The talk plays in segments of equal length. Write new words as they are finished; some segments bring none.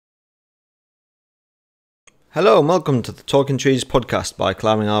Hello and welcome to the Talking Trees podcast by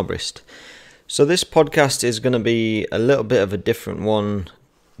Climbing Arborist. So this podcast is going to be a little bit of a different one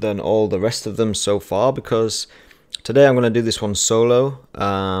than all the rest of them so far, because today I'm going to do this one solo,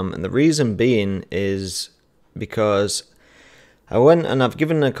 and the reason being is because I went and I've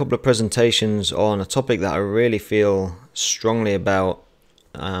given a couple of presentations on a topic that I really feel strongly about.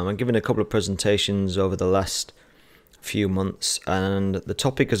 I've given a couple of presentations over the last few months, and the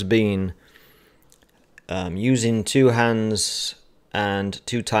topic has been using two hands and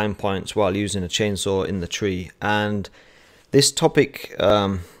two time points while using a chainsaw in the tree. And this topic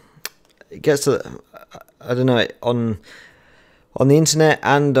it gets I don't know, on the internet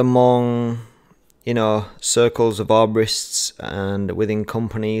and among circles of arborists and within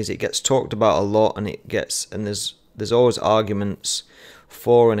companies, it gets talked about a lot, and there's always arguments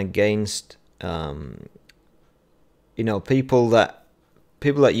for and against. People that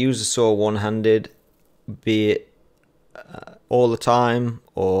use a saw one-handed, be it all the time,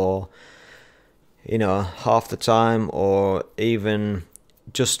 or half the time, or even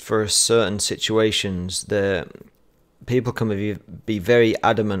just for certain situations, the people can be very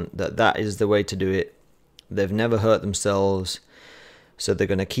adamant that that is the way to do it. They've never hurt themselves, so they're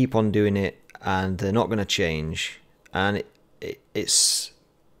going to keep on doing it, and they're not going to change. And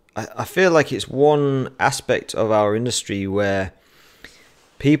I feel like it's one aspect of our industry where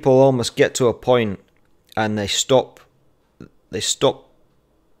people almost get to a point and they stop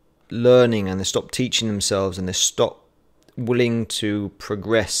learning, and they stop teaching themselves, and they stop willing to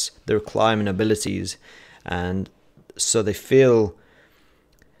progress their climbing abilities, and so they feel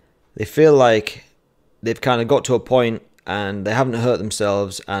like they've kind of got to a point and they haven't hurt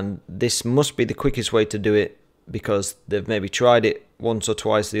themselves, and this must be the quickest way to do it, because they've maybe tried it once or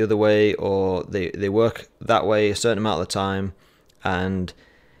twice the other way, or they work that way a certain amount of the time, and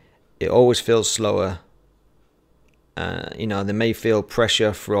it always feels slower. They may feel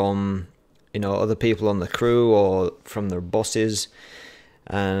pressure from other people on the crew or from their bosses,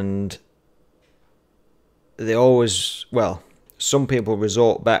 and they always, some people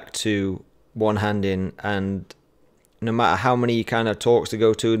resort back to one-handing, and no matter how many kind of talks they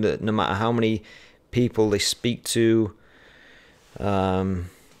go to, no matter how many people they speak to, no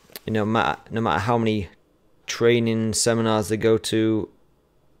matter how many training seminars they go to,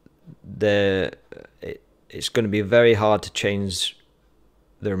 it's going to be very hard to change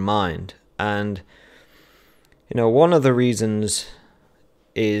their mind. And one of the reasons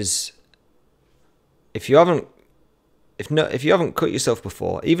is if you haven't cut yourself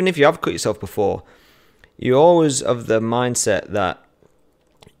before, even if you have cut yourself before, you're always of the mindset that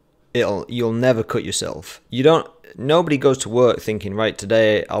you'll never cut yourself. Nobody goes to work thinking, right,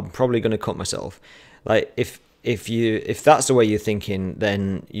 today I'm probably going to cut myself. Like if that's the way you're thinking,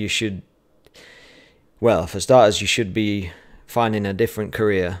 then you should, for starters, you should be finding a different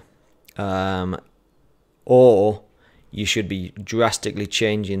career, or you should be drastically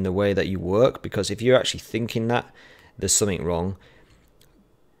changing the way that you work, because if you're actually thinking that, there's something wrong.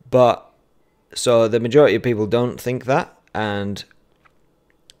 But so the majority of people don't think that, and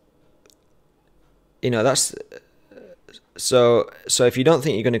that's so if you don't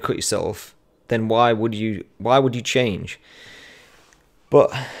think you're going to cut yourself, then why would you change?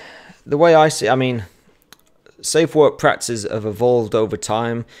 But the way I see it, safe work practices have evolved over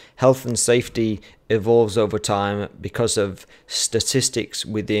time. Health and safety evolves over time because of statistics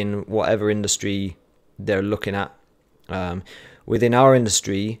within whatever industry they're looking at. Within our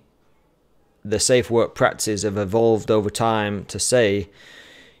industry, the safe work practices have evolved over time to say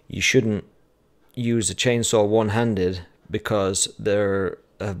you shouldn't use a chainsaw one-handed, because there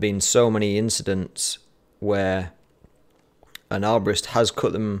have been so many incidents where an arborist has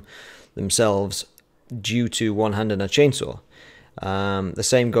cut themselves due to one-handing a chainsaw. The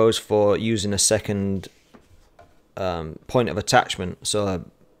same goes for using a second point of attachment. So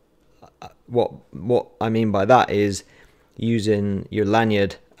what I mean by that is using your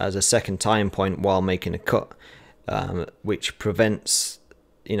lanyard as a second time point while making a cut, which prevents,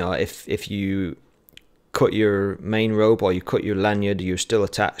 if you cut your main rope or you cut your lanyard, you're still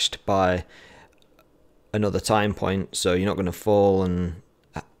attached by another time point, so you're not going to fall and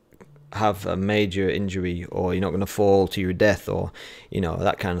have a major injury, or you're not going to fall to your death, or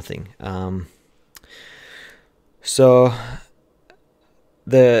that kind of thing. So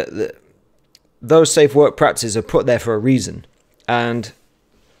those safe work practices are put there for a reason, and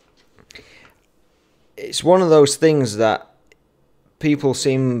it's one of those things that people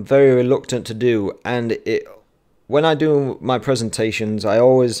seem very reluctant to do. And when I do my presentations, I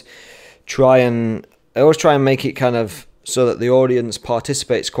always try and make it kind of so that the audience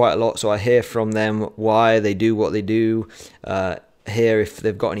participates quite a lot. So I hear from them why they do what they do, hear if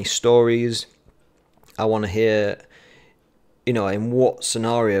they've got any stories. I want to hear, in what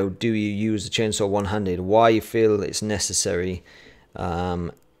scenario do you use the chainsaw one-handed, why you feel it's necessary.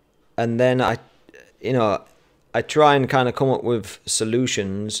 And then I try and kind of come up with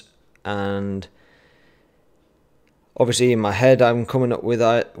solutions, and obviously in my head I'm coming up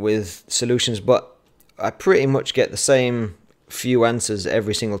with solutions, but I pretty much get the same few answers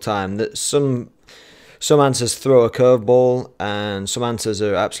every single time. That some answers throw a curveball, and some answers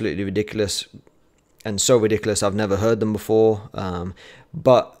are absolutely ridiculous, and so ridiculous I've never heard them before.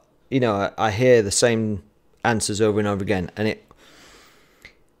 But I hear the same answers over and over again, and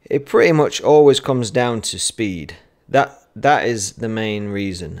it pretty much always comes down to speed. That is the main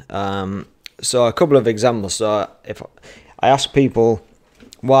reason. So a couple of examples. So if I ask people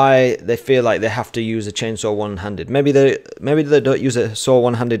why they feel like they have to use a chainsaw one-handed, maybe they don't use a saw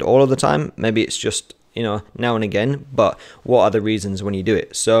one-handed all of the time. Maybe it's just now and again. But what are the reasons when you do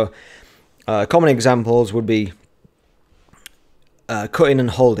it? So common examples would be cutting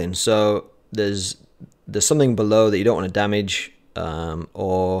and holding. So there's something below that you don't want to damage,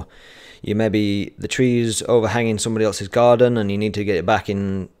 or maybe the tree's overhanging somebody else's garden and you need to get it back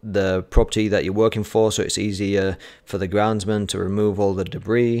in the property that you're working for, so it's easier for the groundsman to remove all the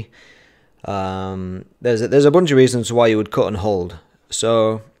debris. There's a bunch of reasons why you would cut and hold.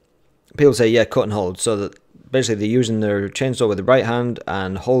 So people say, yeah, cut and hold. So that basically they're using their chainsaw with the right hand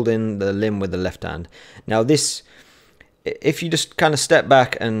and holding the limb with the left hand. Now this, if you just kind of step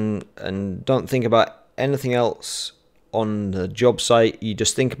back and don't think about anything else on the job site, you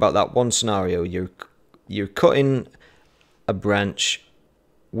just think about that one scenario. You're cutting a branch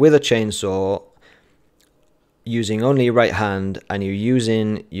with a chainsaw using only your right hand, and you're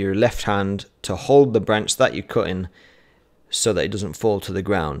using your left hand to hold the branch that you're cutting so that it doesn't fall to the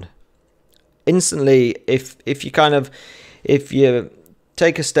ground. Instantly, if you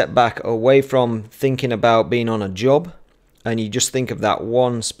take a step back away from thinking about being on a job and you just think of that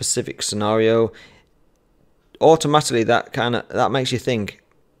one specific scenario, automatically that makes you think,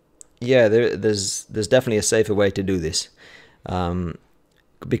 yeah, there's definitely a safer way to do this,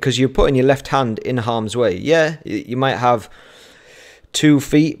 because you're putting your left hand in harm's way. Yeah, you might have 2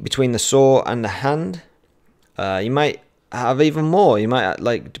 feet between the saw and the hand. You might have even more. You might,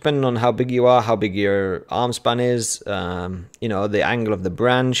 depending on how big you are, how big your arm span is, the angle of the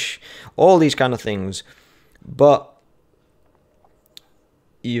branch, all these kind of things. But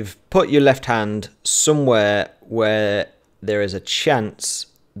you've put your left hand somewhere where there is a chance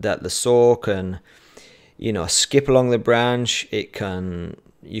that the saw can, skip along the branch.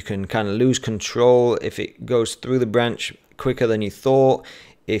 You can kind of lose control if it goes through the branch quicker than you thought.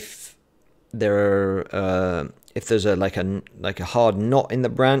 If there's a hard knot in the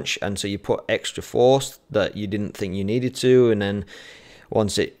branch, and so you put extra force that you didn't think you needed to, and then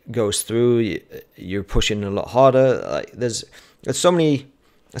once it goes through, you're pushing a lot harder. There's so many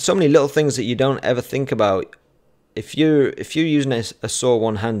little things that you don't ever think about. If you're using a saw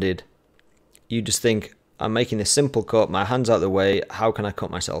one-handed, you just think, I'm making this simple cut, my hand's out of the way, how can I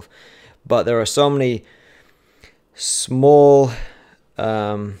cut myself? But there are so many small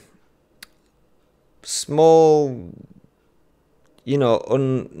small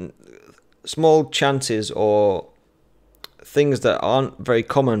chances or things that aren't very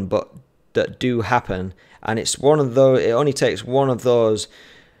common but that do happen, and it's one of those. It only takes one of those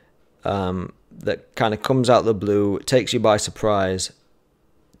that kind of comes out of the blue, takes you by surprise,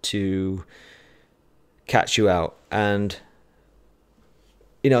 to catch you out. And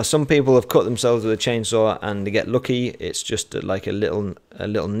some people have cut themselves with a chainsaw and they get lucky, it's just like a little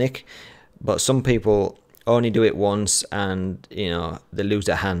nick. But some people only do it once and they lose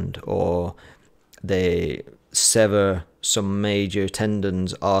a hand, or they sever some major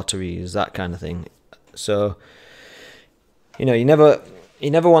tendons, arteries, that kind of thing. So you never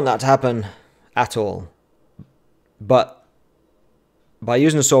want that to happen at all. But by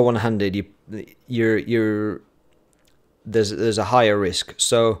using a saw one-handed, there's a higher risk.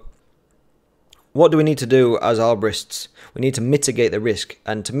 So what do we need to do as arborists? We need to mitigate the risk,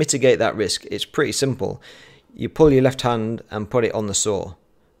 and to mitigate that risk, it's pretty simple. You pull your left hand and put it on the saw.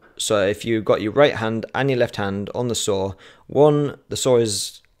 So if you've got your right hand and your left hand on the saw, one, the saw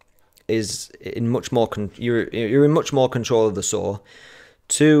is in much more you're in much more control of the saw.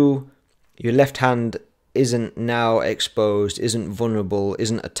 Two, your left hand isn't now exposed, isn't vulnerable,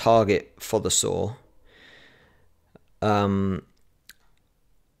 isn't a target for the saw.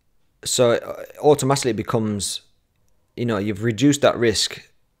 So it automatically becomes, you've reduced that risk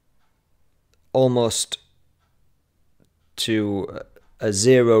almost to a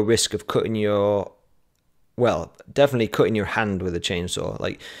zero risk of cutting your, well, definitely cutting your hand with a chainsaw.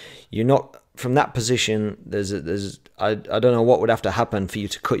 Like, you're not from that position. I don't know what would have to happen for you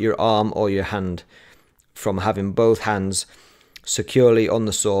to cut your arm or your hand from having both hands securely on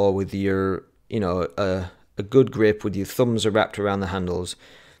the saw with your, a good grip, with your thumbs are wrapped around the handles.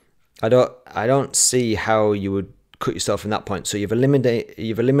 I don't see how you would cut yourself from that point. So you've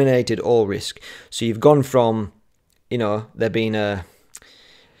eliminated all risk. So you've gone from, there being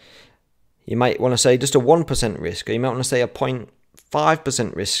you might want to say just a 1% risk, or you might want to say a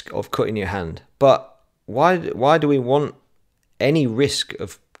 0.5% risk of cutting your hand. But why do we want any risk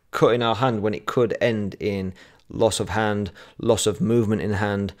of cutting our hand when it could end in loss of hand, loss of movement in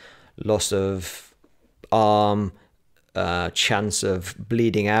hand, loss of arm, chance of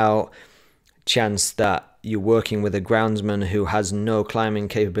bleeding out, chance that you're working with a groundsman who has no climbing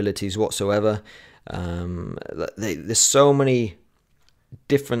capabilities whatsoever. There's so many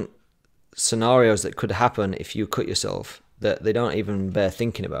different scenarios that could happen if you cut yourself that they don't even bear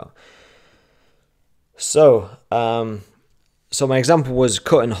thinking about. So my example was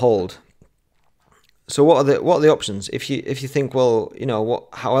cut and hold. So what are the options? If you think, well,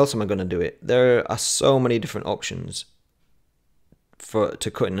 how else am I going to do it? There are so many different options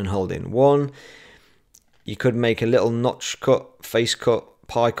to cutting and holding. One, you could make a little notch cut, face cut,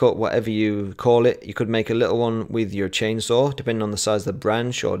 pie cut, whatever you call it. You could make a little one with your chainsaw, depending on the size of the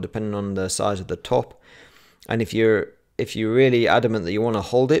branch or depending on the size of the top. And if you're really adamant that you want to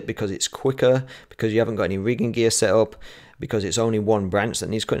hold it because it's quicker, because you haven't got any rigging gear set up, because it's only one branch that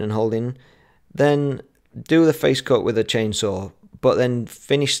needs cutting and holding, then do the face cut with a chainsaw, but then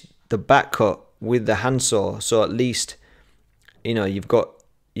finish the back cut with the handsaw. So at least, you've got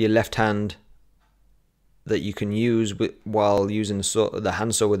your left hand that you can use while using the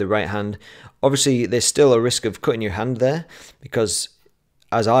handsaw with the right hand. Obviously, there's still a risk of cutting your hand there, because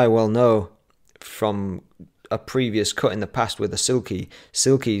as I well know from a previous cut in the past with a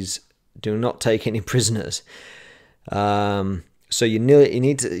silkies do not take any prisoners. So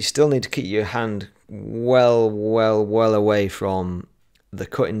you still need to keep your hand well away from the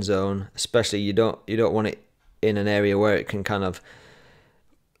cutting zone. Especially you don't want it in an area where it can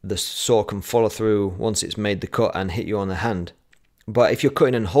the saw can follow through once it's made the cut and hit you on the hand. But if you're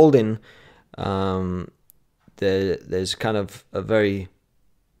cutting and holding, there's kind of a very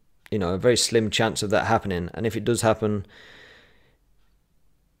slim chance of that happening. And if it does happen,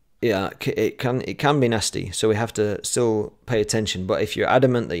 yeah, it can be nasty. So we have to still pay attention. But if you're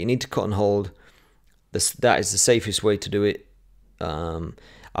adamant that you need to cut and hold, that is the safest way to do it.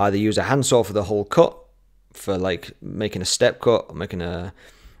 Either use a handsaw for the whole cut, for like making a step cut or making a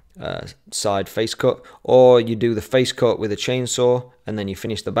side face cut, or you do the face cut with a chainsaw and then you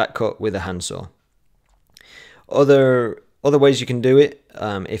finish the back cut with a handsaw. Other ways you can do it,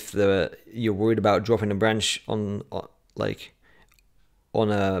 if you're worried about dropping a branch on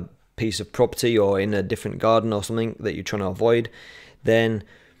a piece of property or in a different garden or something that you're trying to avoid, then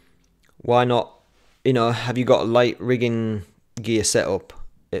why not, have you got light rigging gear set up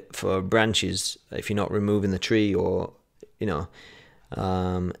for branches if you're not removing the tree, or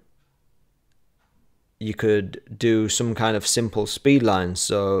you could do some kind of simple speed line.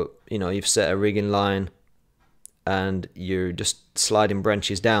 So you've set a rigging line and you're just sliding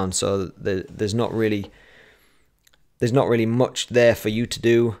branches down, so there's not really much there for you to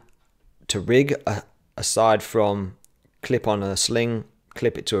do to rig, aside from clip on a sling,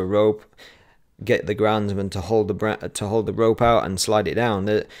 clip it to a rope, get the groundsman to hold the rope out and slide it down.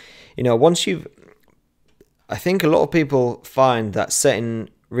 I think a lot of people find that setting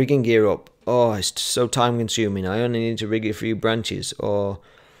rigging gear up, it's so time consuming, I only need to rig a few branches. But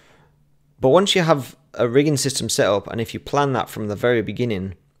once you have a rigging system set up, and if you plan that from the very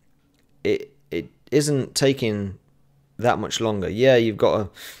beginning, it isn't taking that much longer. Yeah, you've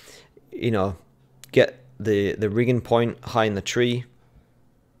got to get the rigging point high in the tree,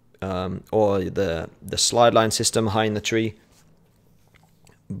 or the slide line system high in the tree.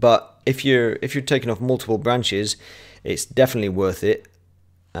 But if you're taking off multiple branches, it's definitely worth it.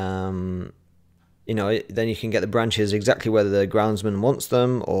 Then you can get the branches exactly where the groundsman wants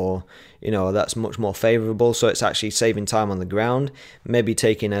them, or that's much more favorable. So it's actually saving time on the ground, maybe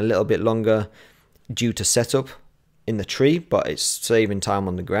taking a little bit longer due to setup in the tree, but it's saving time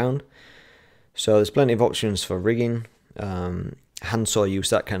on the ground. So there's plenty of options for rigging, handsaw use,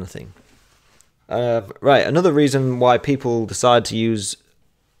 that kind of thing. Right, another reason why people decide to use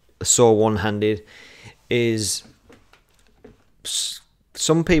a saw one-handed is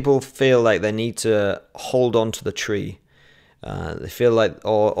some people feel like they need to hold on to the tree. They feel like,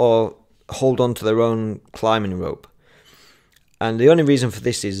 or hold on to their own climbing rope. And the only reason for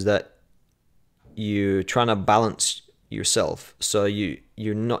this is that you're trying to balance yourself, so you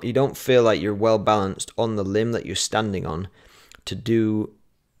don't feel like you're well balanced on the limb that you're standing on to do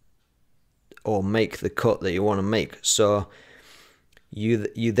or make the cut that you want to make. So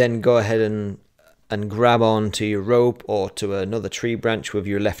you then go ahead and grab on to your rope or to another tree branch with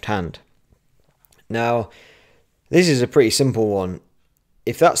your left hand. Now, this is a pretty simple one.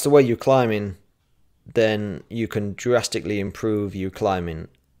 If that's the way you're climbing, then you can drastically improve your climbing.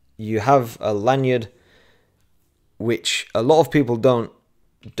 You have a lanyard, which a lot of people don't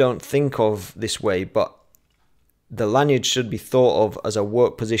think of this way, but the lanyard should be thought of as a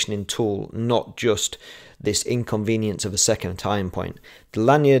work positioning tool, not just this inconvenience of a second tying point. The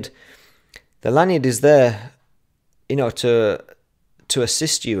lanyard is there, to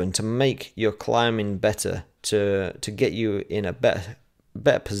assist you and to make your climbing better, to get you in a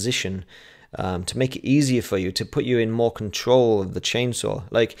better position, to make it easier for you, to put you in more control of the chainsaw.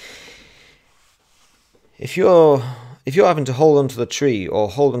 Like, if you're having to hold onto the tree or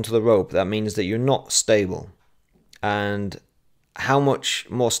hold onto the rope, that means that you're not stable. And how much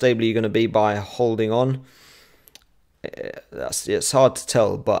more stable are you going to be by holding on? It's hard to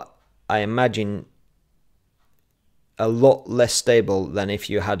tell, but I imagine a lot less stable than if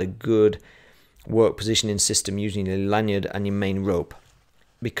you had a good work positioning system using your lanyard and your main rope.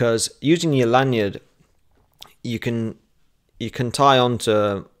 Because using your lanyard, you can tie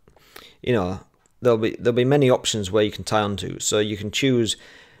onto, there'll be many options where you can tie onto. So you can choose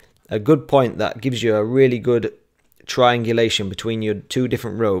a good point that gives you a really good triangulation between your two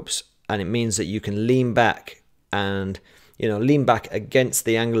different ropes, and it means that you can lean back and lean back against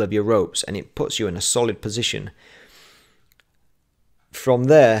the angle of your ropes, and it puts you in a solid position. From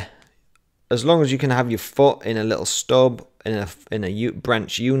there, as long as you can have your foot in a little stub in a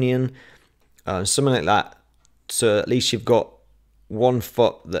branch union, something like that, so at least you've got one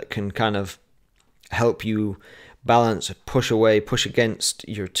foot that can kind of help you balance, push against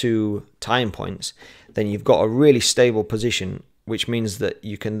your two tying points, then you've got a really stable position, which means that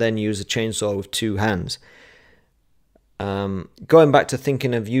you can then use a chainsaw with two hands. Going back to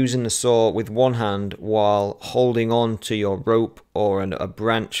thinking of using the saw with one hand while holding on to your rope or a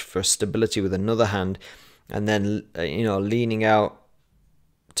branch for stability with another hand, and then leaning out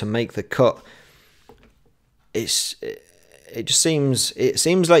to make the cut, it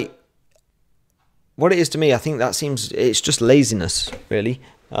seems like, what it is to me, I think it's just laziness, really.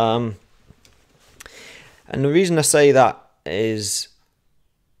 And the reason I say that is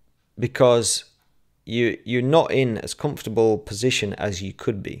because you're not in as comfortable position as you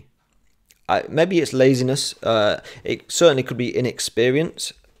could be. Maybe it's laziness. It certainly could be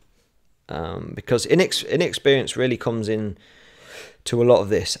inexperience, because inexperience really comes in to a lot of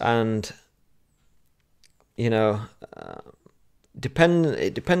this, and it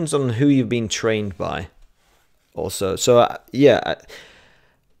depends on who you've been trained by also. So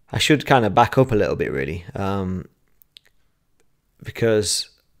I should kind of back up a little bit, really, because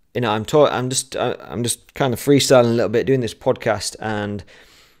I'm just kind of freestyling a little bit doing this podcast, and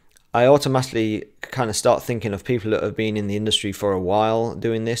I automatically kind of start thinking of people that have been in the industry for a while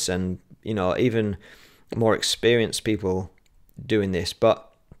doing this, and even more experienced people doing this. But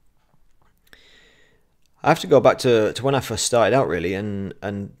I have to go back to when I first started out, really, and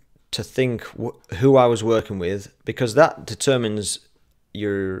to think who I was working with, because that determines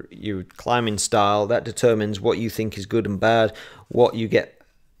your climbing style. That determines what you think is good and bad, what you get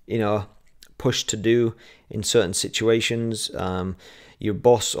pushed to do in certain situations. Your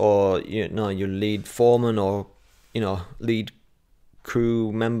boss, or your lead foreman, or lead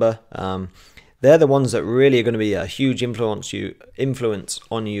crew member, they're the ones that really are going to be a huge influence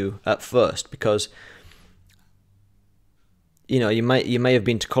on you at first, because you may have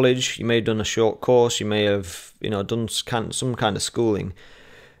been to college, you may have done a short course, you may have done some kind of schooling,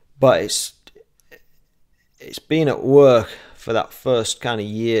 but it's been at work for that first kind of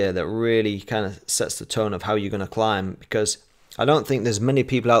year that really kind of sets the tone of how you're going to climb. Because I don't think there's many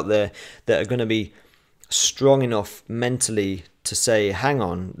people out there that are going to be strong enough mentally to say, hang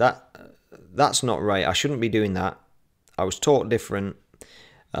on, that's not right, I shouldn't be doing that, I was taught different.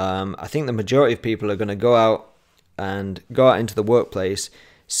 I think the majority of people are going to go out into the workplace,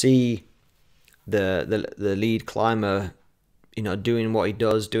 see the lead climber doing what he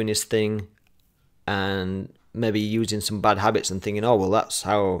does, doing his thing, and maybe using some bad habits and thinking, oh well, that's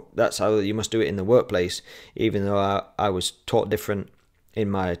how you must do it in the workplace, even though I was taught different in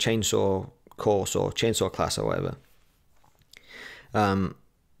my chainsaw course or chainsaw class or whatever.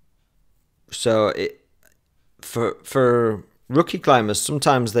 So for rookie climbers,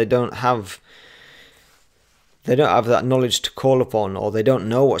 sometimes they don't have they don't have that knowledge to call upon, or they don't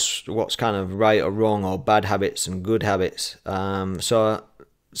know what's kind of right or wrong, or bad habits and good habits. So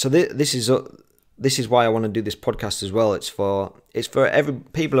this is why I want to do this podcast as well. It's for every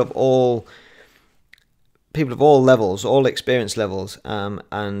people of all levels, all experience levels.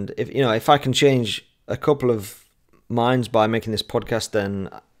 And if I can change a couple of minds by making this podcast, then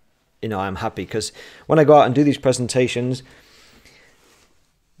I'm happy. Because when I go out and do these presentations,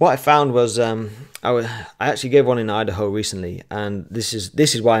 what I found was I actually gave one in Idaho recently, and this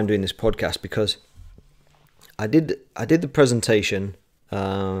is why I'm doing this podcast, because I did the presentation.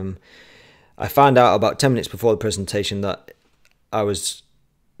 I found out about 10 minutes before the presentation that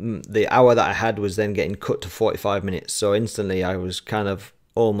the hour that I had was then getting cut to 45 minutes. So instantly I was kind of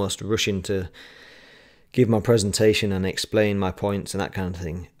almost rushing to give my presentation and explain my points and that kind of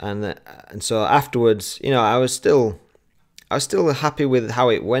thing. And so afterwards, I was still happy with how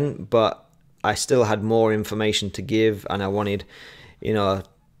it went, but I still had more information to give, and I wanted,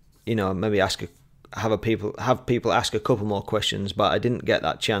 maybe have people ask a couple more questions, but I didn't get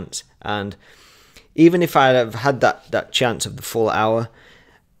that chance. And even if I have had that chance of the full hour,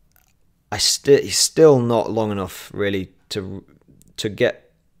 it's still not long enough really to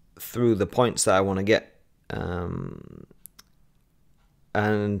get through the points that I want to get.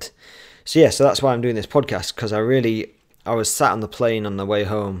 And so that's why I'm doing this podcast, because I was sat on the plane on the way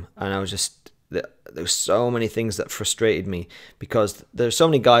home, and I was there were so many things that frustrated me, because there's so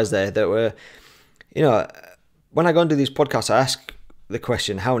many guys there that were, when I go and do these podcasts, I ask the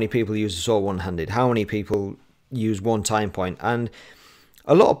question, how many people use the saw one-handed? How many people use one time point? And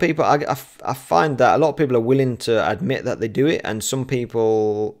a lot of people, I find that a lot of people are willing to admit that they do it, and some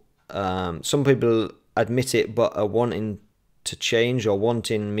people admit it but are wanting to change, or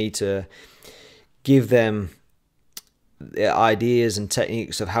wanting me to give them ideas and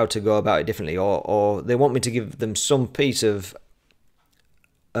techniques of how to go about it differently, or they want me to give them some piece of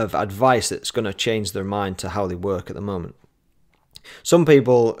advice that's going to change their mind to how they work at the moment. Some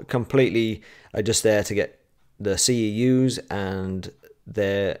people completely are just there to get the CEUs, and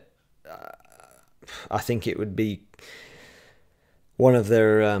I think it would be one of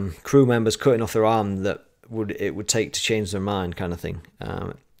their crew members cutting off their arm that it would take to change their mind, kind of thing.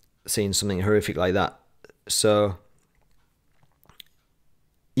 Seeing something horrific like that. So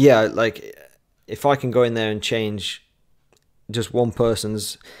yeah, like if I can go in there and change just one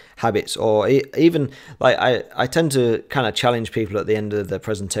person's habits, or even like I tend to kind of challenge people at the end of the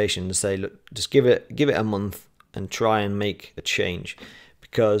presentation to say, look, just give it a month and try and make a change,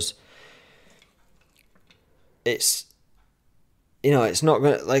 because it's not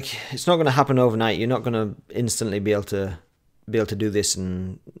gonna happen overnight. You're not gonna instantly be able to do this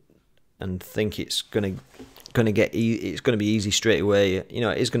and think it's gonna be easy straight away. It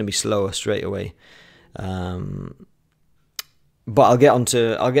is gonna be slower straight away. But I'll get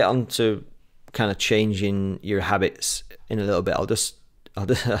onto kind of changing your habits in a little bit. I'll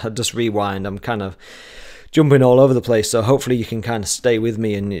just rewind. I'm kind of jumping all over the place, so hopefully you can kind of stay with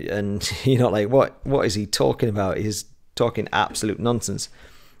me and you're not like, what is he talking about? He's talking absolute nonsense.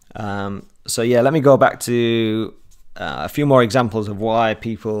 So yeah, let me go back to a few more examples of why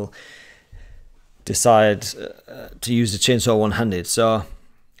people decide to use the chainsaw one-handed. So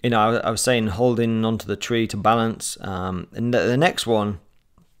I was saying holding onto the tree to balance, and the next one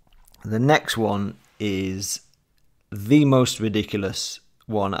is the most ridiculous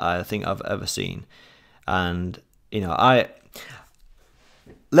one I think I've ever seen. And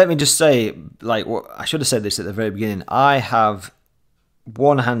let me just say, like, what I should have said this at the very beginning. I have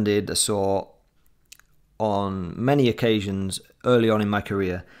one-handed a saw on many occasions early on in my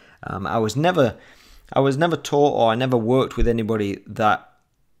career. I was never taught, or I never worked with anybody that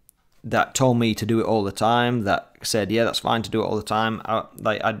told me to do it all the time, that said, yeah, that's fine to do it all the time.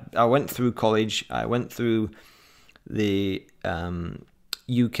 I went through college, I went through the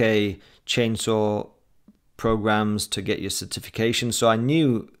UK chainsaw programs to get your certification, so I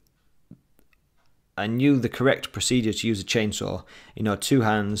knew the correct procedure to use a chainsaw, 2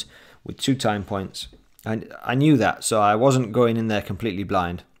 hands with 2 time points. I knew that, so I wasn't going in there completely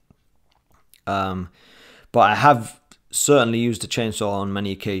blind. But I have certainly used a chainsaw on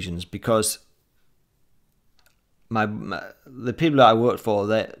many occasions, because the people that I worked for,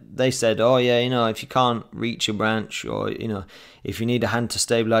 they said, oh yeah, if you can't reach a branch, or if you need a hand to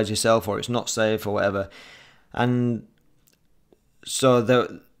stabilize yourself, or it's not safe or whatever, and so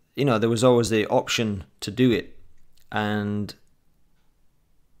there was always the option to do it. And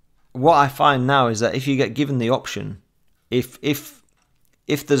what I find now is that if you get given the option, if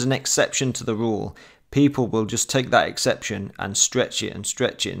there's an exception to the rule, people will just take that exception and stretch it and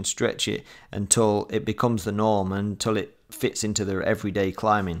stretch it and stretch it until it becomes the norm, until it fits into their everyday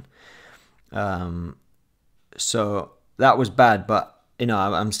climbing. So that was bad, but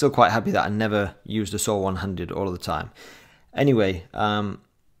I'm still quite happy that I never used a saw one-handed all the time. Anyway,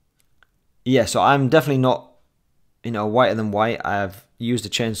 yeah, so I'm definitely not, whiter than white. I've used a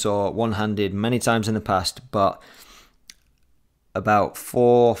chainsaw one-handed many times in the past, but about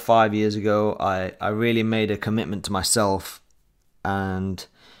 4 or 5 years ago, I really made a commitment to myself and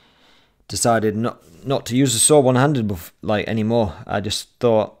decided not to use the saw one-handed anymore. I just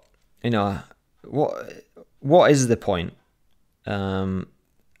thought, what is the point?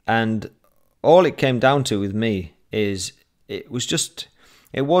 And all it came down to with me is it was just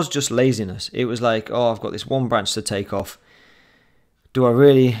laziness. It was like, oh, I've got this one branch to take off. Can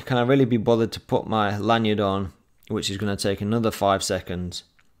I really be bothered to put my lanyard on, which is going to take another 5 seconds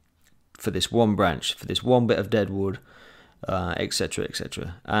for this one branch, for this one bit of dead wood, etc.,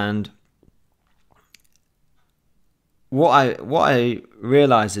 etc. And what I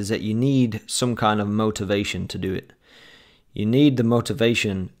realized is that you need some kind of motivation to do it. You need the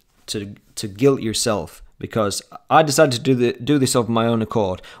motivation to guilt yourself, because I decided to do this of my own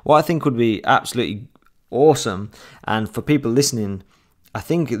accord. What I think would be absolutely awesome, and for people listening, I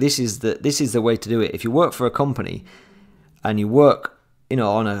think this is the way to do it. If you work for a company and you work,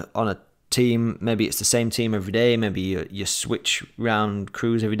 on a team, maybe it's the same team every day, maybe you switch round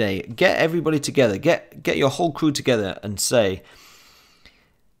crews every day. Get everybody together, get your whole crew together, and say,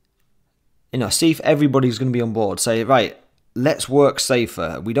 see if everybody's going to be on board. Say, right, let's work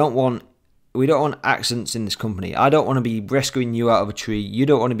safer. We don't want accidents in this company. I don't want to be rescuing you out of a tree. You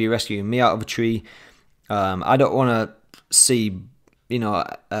don't want to be rescuing me out of a tree. I don't want to see,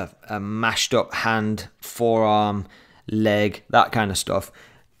 a mashed up hand, forearm, leg, that kind of stuff.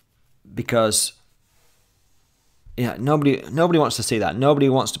 Because nobody wants to see that. Nobody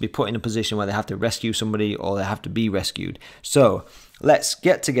wants to be put in a position where they have to rescue somebody or they have to be rescued. So let's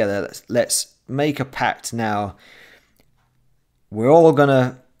get together. Let's make a pact now. We're all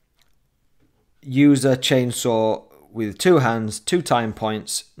gonna use a chainsaw with 2 hands, 2 time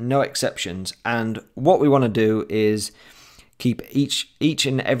points, no exceptions. And what we want to do is keep each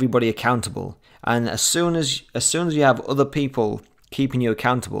and everybody accountable. And as soon as you have other people keeping you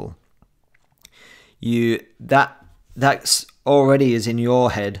accountable, that's already is in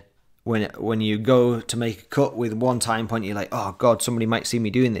your head. When you go to make a cut with 1 time point, you're like, oh God, somebody might see me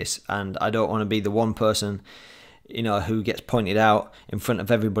doing this, and I don't want to be the one person who gets pointed out in front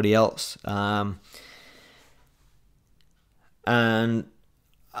of everybody else. And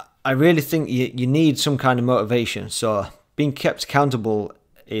I really think you need some kind of motivation. So being kept accountable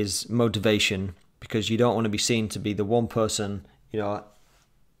is motivation, because you don't want to be seen to be the one person,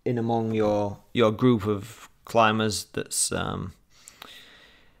 in among your group of climbers that's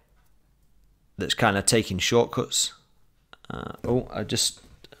kind of taking shortcuts.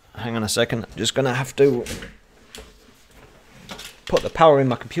 Hang on a second. I'm just gonna have to put the power in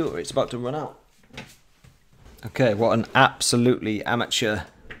my computer. It's about to run out. Okay, what an absolutely amateur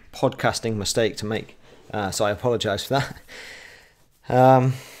podcasting mistake to make. So I apologise for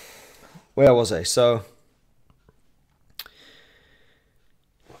that. Where was I? So,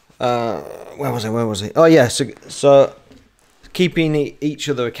 where was I? Oh yeah. So keeping each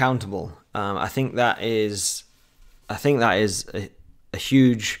other accountable. I think that is a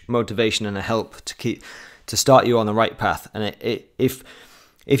huge motivation and a help to start you on the right path. And if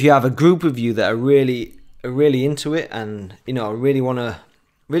you have a group of you that are really into it, and really want to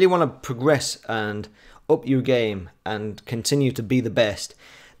progress and up your game and continue to be the best,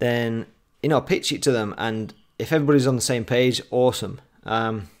 then pitch it to them. And if everybody's on the same page, awesome.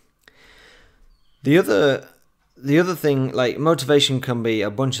 The other thing, like, motivation can be a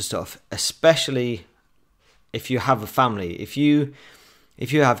bunch of stuff, especially if you have a family. If you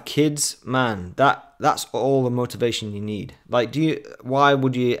have kids, man, that's all the motivation you need. Like, why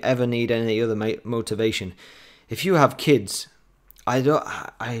would you ever need any other motivation? If you have kids, I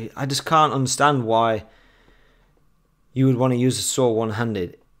just can't understand why you would want to use a saw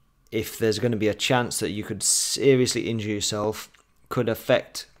one-handed if there's going to be a chance that you could seriously injure yourself, could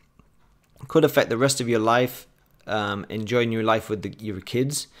affect the rest of your life, enjoying your life with your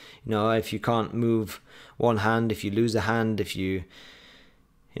kids. If you can't move one hand, if you lose a hand, if it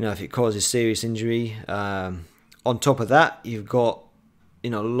causes serious injury. On top of that, you've got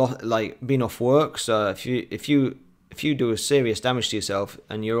being off work. So if you do a serious damage to yourself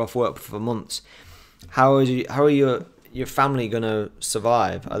and you're off work for months, how are your family gonna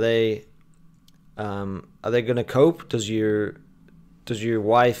survive? Are they gonna cope? Does your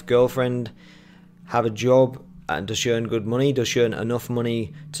wife, girlfriend have a job, and does she earn good money? Does she earn enough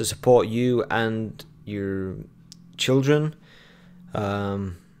money to support you and your children?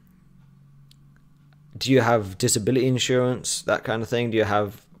 Do you have disability insurance, that kind of thing? Do you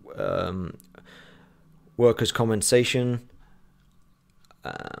have workers' compensation?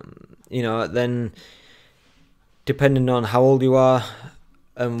 Then depending on how old you are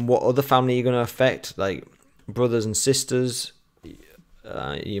and what other family you're going to affect, like brothers and sisters,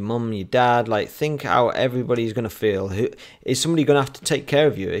 your mum, your dad, like think how everybody's going to feel. Is somebody going to have to take care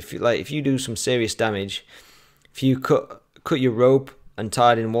of you? If you do some serious damage, if you cut your rope and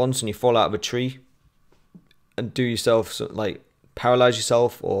tie it in once and you fall out of a tree and do yourself, like paralyze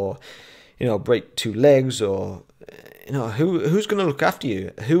yourself, or break 2 legs, or who's going to look after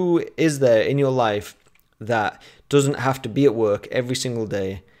you? Who is there in your life that doesn't have to be at work every single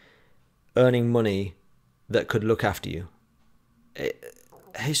day earning money that could look after you?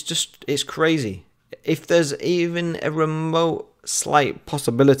 It's crazy. If there's even a remote slight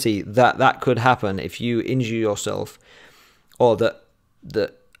possibility that could happen, if you injure yourself, or that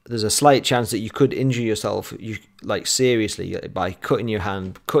there's a slight chance that you could injure yourself, seriously, by cutting your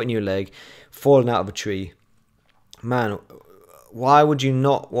hand, cutting your leg, falling out of a tree, man, why would you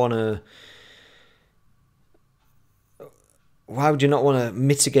not want to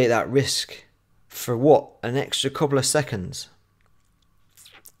mitigate that risk for what? An extra couple of seconds?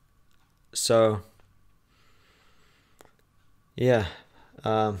 So yeah,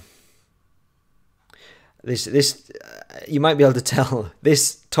 this you might be able to tell,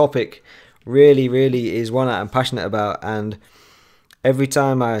 this topic really is one that I'm passionate about, and every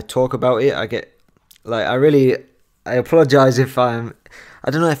time I talk about it, I get I apologize if I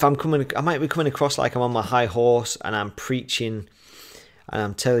might be coming across like I'm on my high horse and I'm preaching and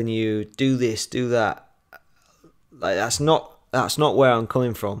I'm telling you, do this, do that. Like that's not where I'm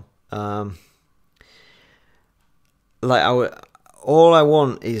coming from. All I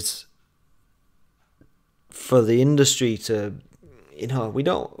want is for the industry to, we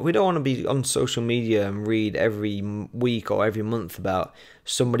don't want to be on social media and read every week or every month about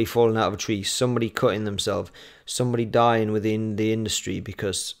somebody falling out of a tree, somebody cutting themselves, somebody dying within the industry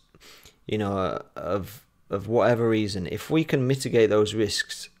because, of whatever reason. If we can mitigate those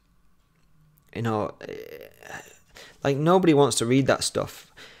risks, nobody wants to read that stuff.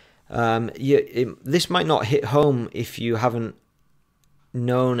 This might not hit home if you haven't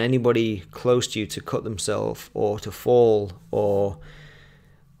known anybody close to you to cut themselves or to fall, or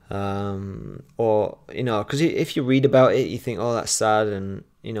because if you read about it, you think, oh, that's sad, and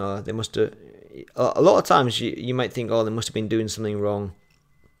they must have. A lot of times you might think, oh, they must have been doing something wrong.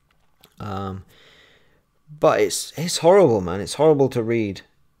 But it's horrible, man. It's horrible to read,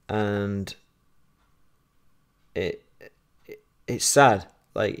 and it's sad.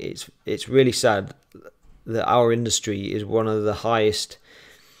 Like it's really sad that our industry is one of the highest,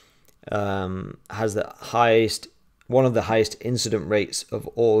 has one of the highest incident rates of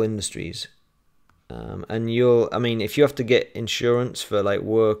all industries. And if you have to get insurance for like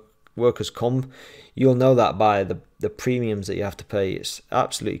workers' comp, you'll know that by the premiums that you have to pay. It's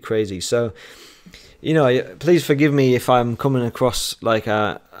absolutely crazy. So, please forgive me if I'm coming across like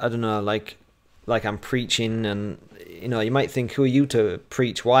I don't know, like I'm preaching, and you might think, who are you to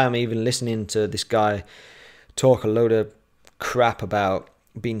preach? Why am I even listening to this guy talk a load of crap about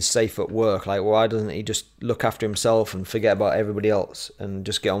being safe at work? Like, why doesn't he just look after himself and forget about everybody else and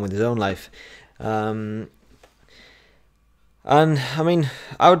just get on with his own life? And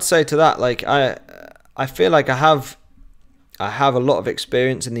I would say to that, like, I feel like I have a lot of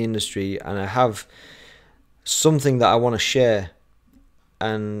experience in the industry, and I have something that I want to share.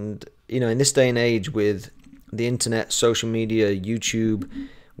 And in this day and age with the internet, social media, YouTube,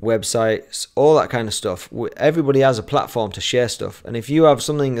 websites, all that kind of stuff, everybody has a platform to share stuff. And if you have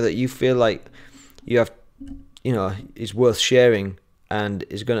something that you feel like is worth sharing and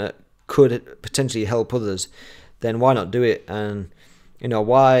could potentially help others, then why not do it? And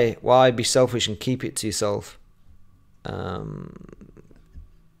why be selfish and keep it to yourself?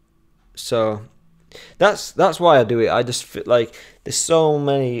 So that's why I do it. I just feel like there's so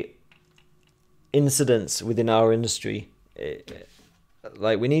many incidents within our industry.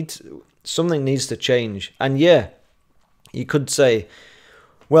 Something needs to change. And yeah, you could say,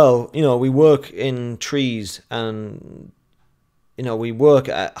 well, we work in trees, and we work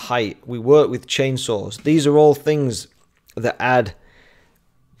at height, we work with chainsaws. These are all things that add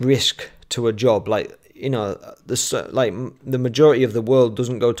risk to a job. Like, the majority of the world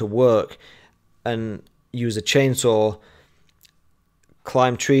doesn't go to work and use a chainsaw,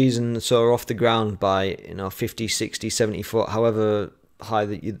 climb trees and saw off the ground by 50, 60, 70 foot, however high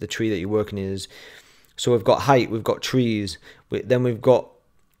the tree that you're working in is. So we've got height, we've got trees, then we've got,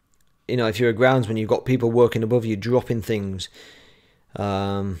 you know, if you're a groundsman, you've got people working above you, dropping things.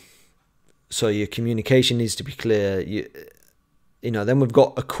 So your communication needs to be clear. You know, then we've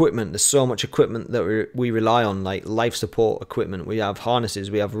got equipment. There's so much equipment that we rely on, like life support equipment. We have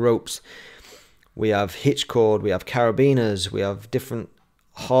harnesses, we have ropes, we have hitch cord, we have carabiners, we have different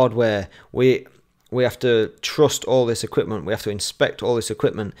hardware. We have to trust all this equipment. We have to inspect all this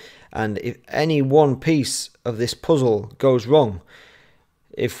equipment. And if any one piece of this puzzle goes wrong,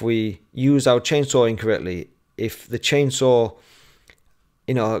 if we use our chainsaw incorrectly, if the chainsaw,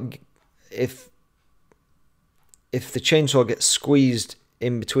 you know, if the chainsaw gets squeezed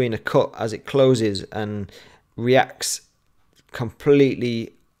in between a cut as it closes and reacts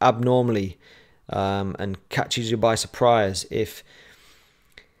completely abnormally, and catches you by surprise, if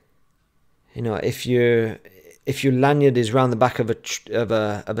your lanyard is round the back of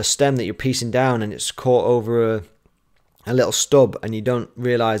a stem that you're piecing down and it's caught over a little stub and you don't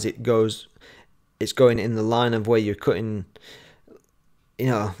realize it's going in the line of where you're cutting. You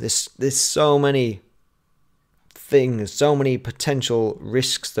know, there's so many things, so many potential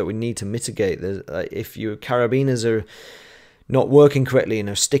risks that we need to mitigate. If your carabiners are not working correctly and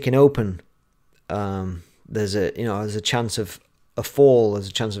are sticking open, there's a chance of a fall. There's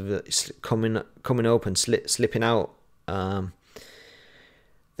a chance of it coming open, slipping out.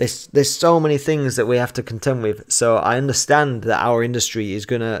 There's so many things that we have to contend with. So I understand that our industry there's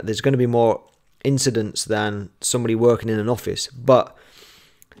gonna be more incidents than somebody working in an office, but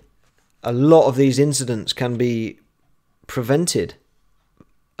a lot of these incidents can be prevented.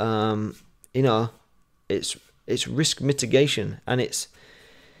 You know, it's risk mitigation, and it's,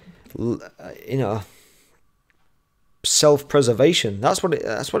 you know, self-preservation. That's what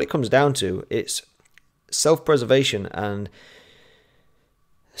it comes down to. It's self-preservation, and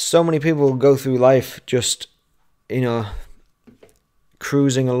so many people go through life just, you know,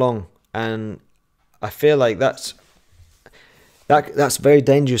 cruising along, and I feel like that's very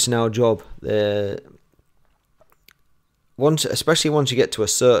dangerous in our job. Especially once you get to a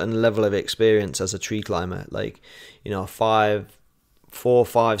certain level of experience as a tree climber, like, you know, 4,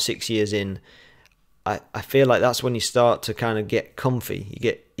 5, 6 years in, I feel like that's when you start to kind of get comfy.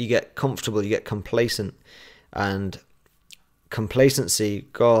 You get comfortable, you get complacent, and complacency,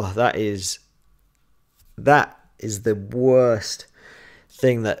 God, that is the worst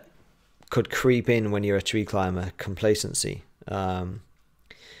thing that could creep in when you're a tree climber. Complacency. Bad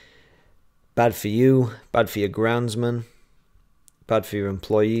for you, bad for your groundsman, bad for your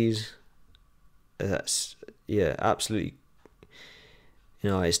employees. That's, yeah, absolutely, you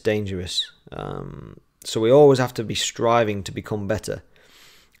know, it's dangerous. So we always have to be striving to become better.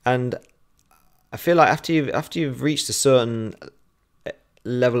 And I feel like after you've reached a certain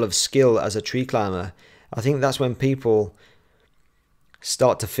level of skill as a tree climber, I think that's when people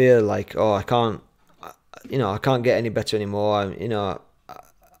start to feel like, oh, I can't get any better anymore. You know,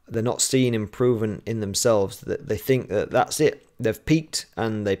 they're not seeing improvement in themselves. That they think that that's it. They've peaked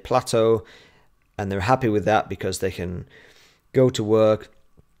and they plateau, and they're happy with that because they can go to work,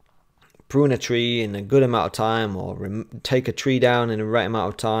 prune a tree in a good amount of time, or take a tree down in the right amount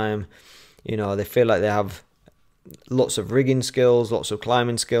of time. You know, they feel like they have lots of rigging skills, lots of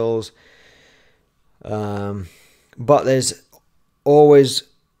climbing skills. But there's always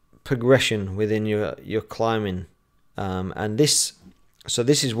progression within your climbing, and this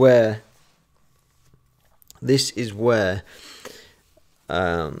is where this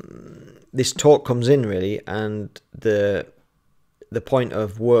talk comes in, really, and the point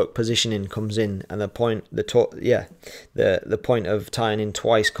of work positioning comes in, and the point of tying in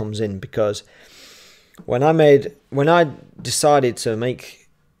twice comes in, because when I decided to make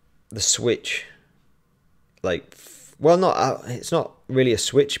the switch, like, well, it's not really a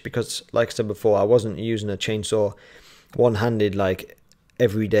switch, because like I said before, I wasn't using a chainsaw one-handed like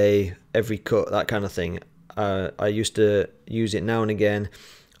every day, every cut, that kind of thing. I used to use it now and again.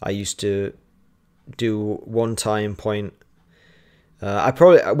 I used to do one tying point. I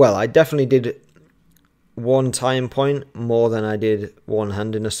definitely did one tying point more than I did one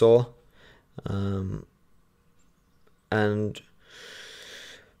hand in a saw. And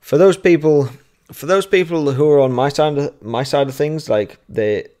for those people who are on my side of things, like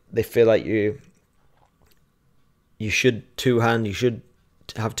they feel like you should two-hand, you should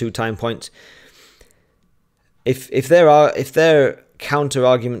have two tying points. If their counter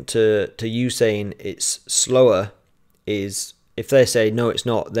argument to you saying it's slower is, if they say no it's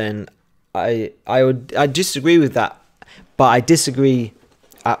not, then I disagree with that. But I disagree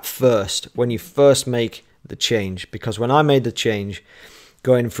at first, when you first make the change, because when I made the change,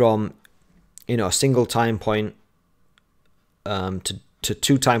 going from, you know, a single time point to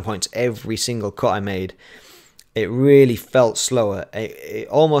 2 time points every single cut I made, it really felt slower. It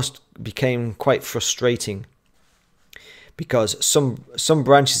almost became quite frustrating, because some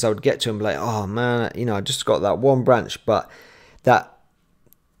branches I would get to and be like, oh man, you know, I just got that one branch, but that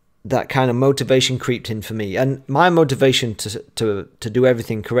kind of motivation creeped in for me. And my motivation to do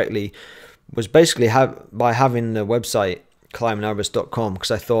everything correctly was basically by having the website climbingarborist.com,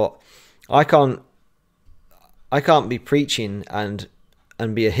 because I thought I can't be preaching and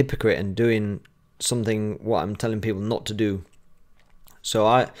be a hypocrite and doing something what I'm telling people not to do.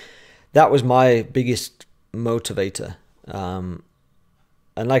 So that was my biggest motivator. And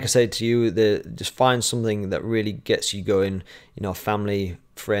like I said to you, just find something that really gets you going, you know, family,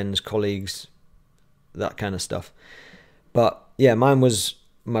 friends, colleagues, that kind of stuff. But yeah, mine was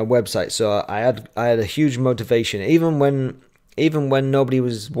my website. So I had a huge motivation. Even when nobody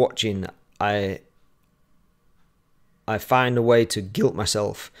was watching, I find a way to guilt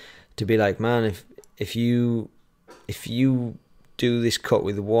myself, to be like, man, if you do this cut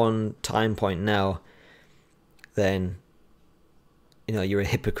with 1 time point now, then, you know, you're a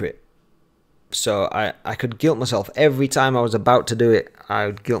hypocrite. So I could guilt myself every time I was about to do it. I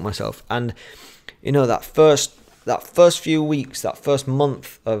would guilt myself. And you know, that first few weeks, that first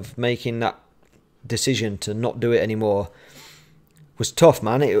month of making that decision to not do it anymore was tough,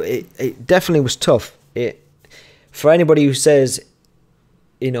 man. It definitely was tough. For anybody who says,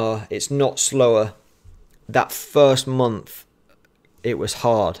 you know, it's not slower, that first month it was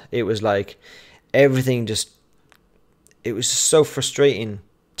hard. It was like everything just, it was just so frustrating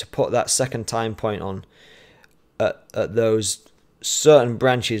to put that second time point on at those certain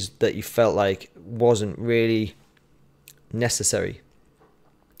branches that you felt like wasn't really necessary.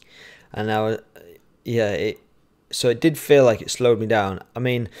 And now, yeah, so it did feel like it slowed me down. I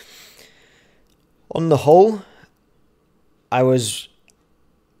mean, on the whole, I was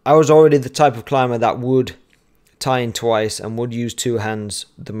already the type of climber that would tie in twice and would use 2 hands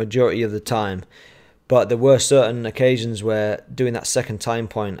the majority of the time. But there were certain occasions where doing that second time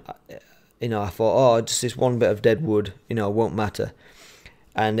point, you know, I thought, oh, just this one bit of dead wood, you know, won't matter.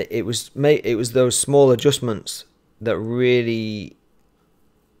 And it was those small adjustments that were really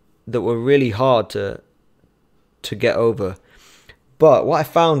hard to get over. But what I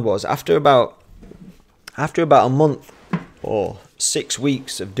found was after about a month or 6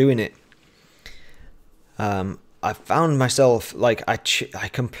 weeks of doing it, I found myself like I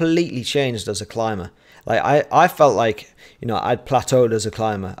completely changed as a climber. Like I felt like, you know, I'd plateaued as a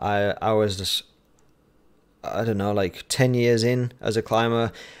climber. I was just, I don't know, like 10 years in as a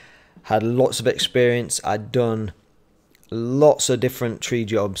climber, had lots of experience. I'd done lots of different tree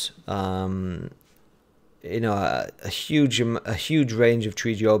jobs. You know, a huge range of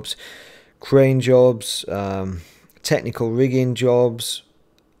tree jobs, crane jobs, technical rigging jobs.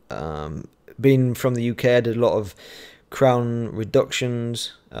 Being from the UK, I did a lot of crown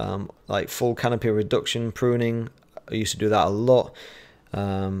reductions, like full canopy reduction, pruning. I used to do that a lot.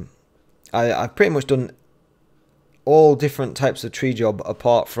 I've pretty much done all different types of tree job,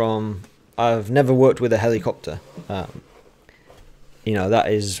 apart from I've never worked with a helicopter. You know,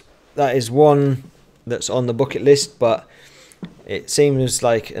 that is one that's on the bucket list, but it seems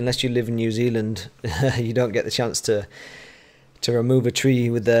like unless you live in New Zealand, you don't get the chance to remove a tree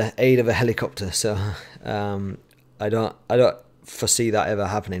with the aid of a helicopter. So I don't foresee that ever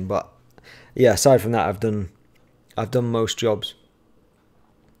happening. But yeah, aside from that, I've done most jobs.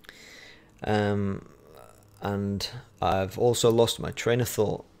 And I've also lost my train of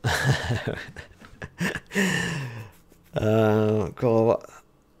thought. God,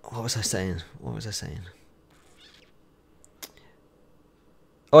 what was I saying?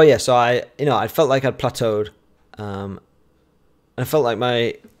 Oh yeah, so I felt like I'd plateaued. I felt like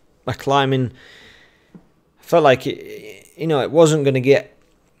my climbing, felt like it wasn't going to get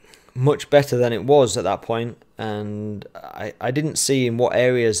much better than it was at that point, and I didn't see in what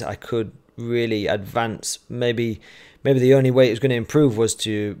areas I could really advance. Maybe the only way it was going to improve was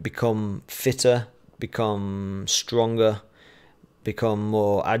to become fitter, become stronger, become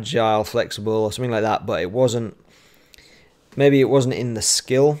more agile, flexible, or something like that. But it wasn't in the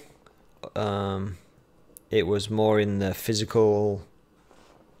skill. It was more in the physical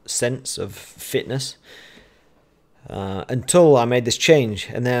sense of fitness. Until I made this change,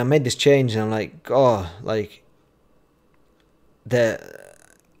 and then I made this change, and I'm like, oh, like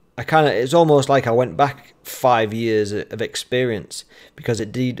it's almost like I went back 5 years of experience, because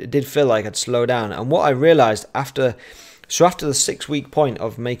it did feel like I'd slow down. And what I realized after the 6 week point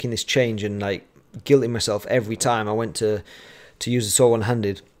of making this change and like guilting myself every time I went to use the saw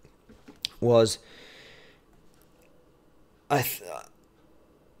one-handed was I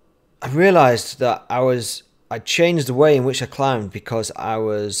realized that I changed the way in which I climbed, because I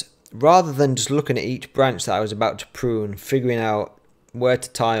was, rather than just looking at each branch that I was about to prune, figuring out where to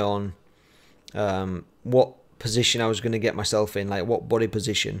tie on, what position I was going to get myself in, like what body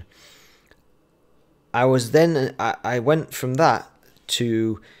position, I went from that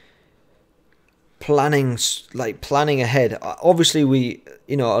to planning ahead. Obviously,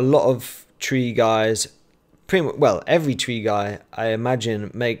 a lot of tree guys, every tree guy, I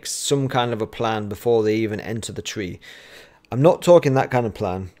imagine, makes some kind of a plan before they even enter the tree. I'm not talking that kind of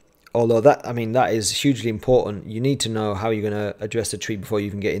plan, although that is hugely important. You need to know how you're going to address the tree before you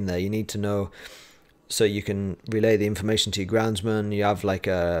even get in there. You need to know so you can relay the information to your groundsman. You have like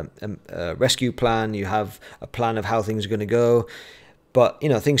a rescue plan. You have a plan of how things are going to go. But,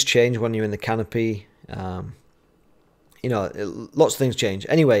 things change when you're in the canopy. Lots of things change.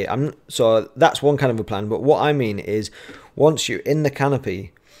 Anyway, so that's one kind of a plan. But what I mean is, once you're in the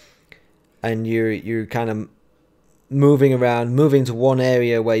canopy and you're kind of moving to one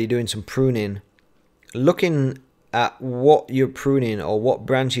area where you're doing some pruning, looking at what you're pruning or what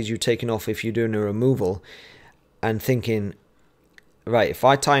branches you're taking off if you're doing a removal, and thinking, right, if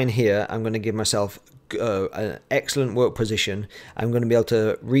I tie in here, I'm going to give myself an excellent work position. I'm going to be able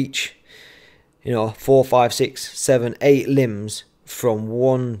to reach 4, 5, 6, 7, 8 limbs from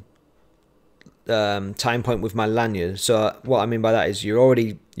one time point with my lanyard. So what I mean by that is you're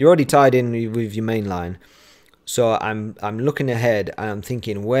already tied in with your main line. So I'm looking ahead and I'm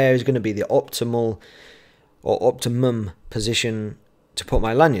thinking, where is going to be the optimal or optimum position to put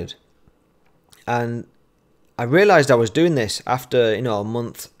my lanyard? And I realized I was doing this after a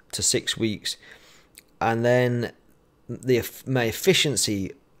month to 6 weeks, and then my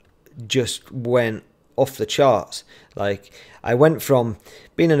efficiency just went off the charts. Like, I went from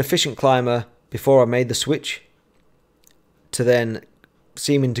being an efficient climber before I made the switch to then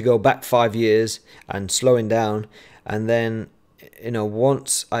seeming to go back 5 years and slowing down, and then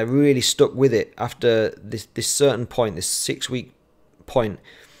once I really stuck with it after this certain point, this 6 week point,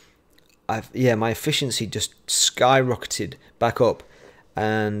 my efficiency just skyrocketed back up,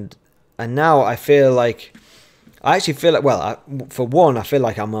 and now I feel like I feel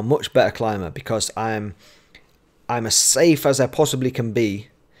like I'm a much better climber, because I'm as safe as I possibly can be.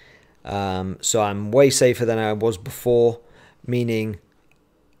 So I'm way safer than I was before, meaning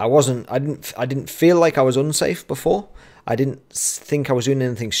I didn't feel like I was unsafe before. I didn't think I was doing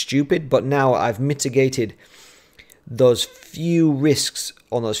anything stupid, but now I've mitigated those few risks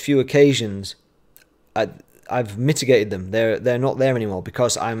on those few occasions. I've mitigated them. They're not there anymore,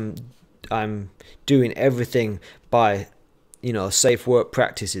 because I'm doing everything by safe work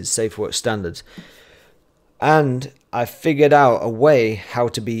practices, safe work standards, and I figured out a way how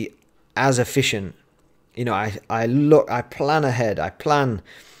to be as efficient. I plan ahead. I plan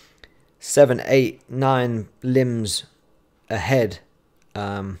 7, 8, 9 limbs ahead.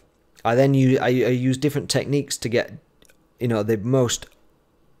 I use different techniques to get the most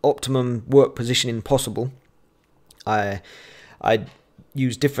optimum work positioning possible. I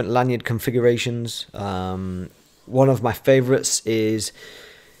use different lanyard configurations. One of my favorites is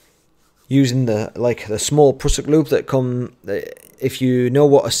using the small prusik loop that come. If you know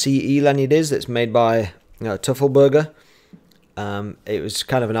what a CE lanyard is, that's made by Tuffelberger. It was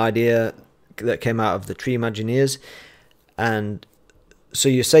kind of an idea that came out of the Tree Imagineers, and so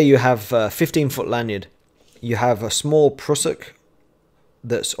you say you have a 15-foot lanyard. You have a small prusik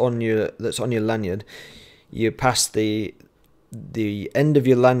that's on your lanyard. You pass the end of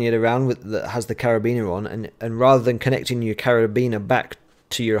your lanyard around that has the carabiner on, and rather than connecting your carabiner back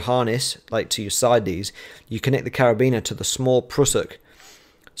to your harness, like to your side Ds, you connect the carabiner to the small prusik.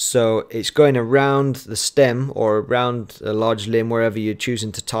 So it's going around the stem or around a large limb, wherever you're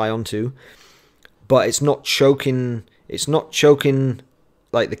choosing to tie onto, but it's not choking. It's not choking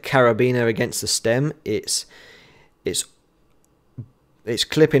like the carabiner against the stem. It's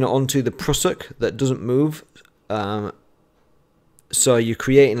clipping onto the prusik that doesn't move. So you're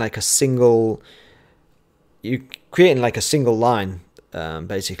creating like a single line,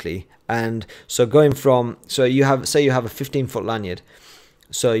 basically. And so you have a 15-foot lanyard.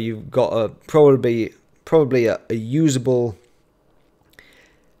 So you've got probably a usable.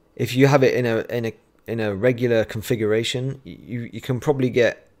 If you have it in a regular configuration, you can probably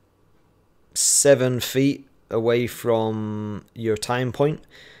get 7 feet away from your time point,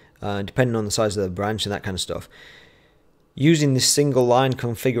 depending on the size of the branch and that kind of stuff. Using this single line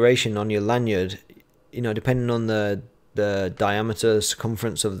configuration on your lanyard, depending on the diameter,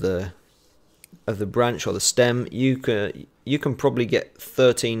 circumference of the of the branch or the stem, you can probably get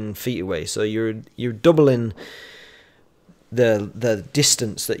 13 feet away. So you're doubling the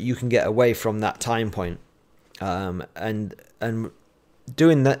distance that you can get away from that time point. And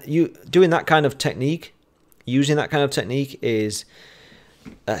doing that kind of technique, using that kind of technique is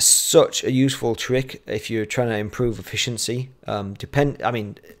such a useful trick if you're trying to improve efficiency.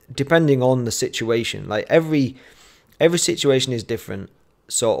 Depending on the situation, like every situation is different.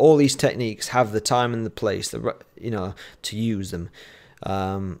 So all these techniques have the time and the place, to use them.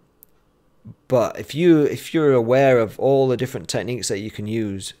 But if you're aware of all the different techniques that you can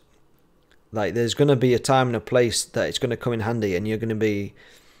use, like there's going to be a time and a place that it's going to come in handy, and you're going to be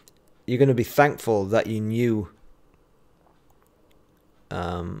thankful that you knew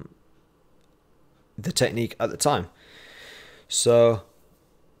the technique at the time. So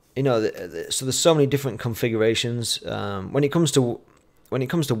so there's so many different configurations. When it comes to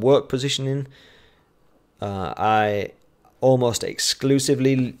work positioning, I almost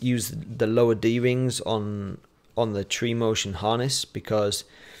exclusively use the lower D rings on the tree motion harness, because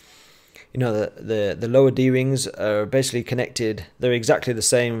the lower D rings are basically connected. They're exactly the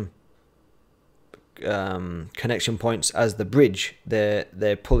same connection points as the bridge.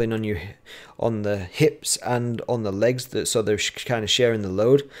 They're pulling on the hips and on the legs, so they're kind of sharing the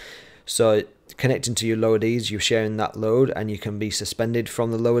load. So connecting to your lower Ds, you're sharing that load, and you can be suspended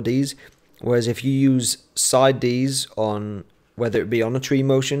from the lower Ds. Whereas if you use side Ds on, whether it be on a tree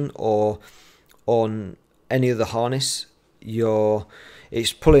motion or on any other harness,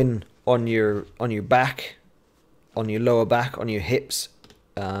 it's pulling on your back, on your lower back, on your hips,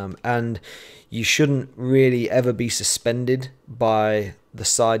 and you shouldn't really ever be suspended by the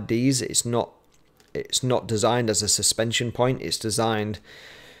side Ds. It's not designed as a suspension point. It's designed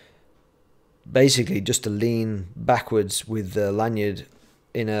basically just to lean backwards with the lanyard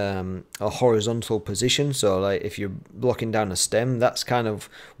in a horizontal position. So like if you're blocking down a stem, that's kind of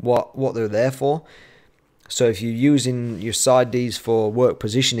what they're there for. So if you're using your side Ds for work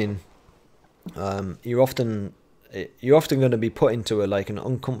positioning, you're often going to be put into an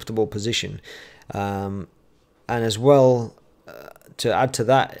uncomfortable position, and as well, to add to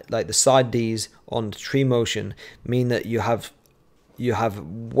that, like the side Ds on the tree motion mean that you have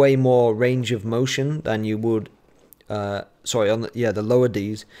way more range of motion than you would on the lower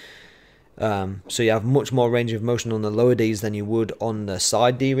Ds. So you have much more range of motion on the lower Ds than you would on the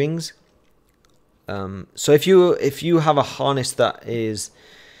side D rings. So if you have a harness that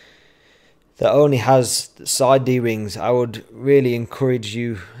only has side D rings, I would really encourage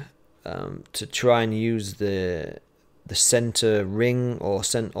you to try and use the center ring or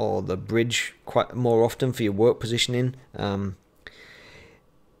the bridge quite more often for your work positioning. I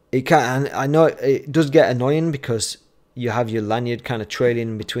know it does get annoying because you have your lanyard kind of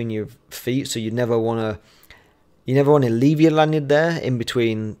trailing between your feet, so you never want to leave your lanyard there in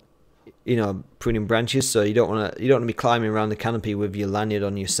between, pruning branches. So you don't want to be climbing around the canopy with your lanyard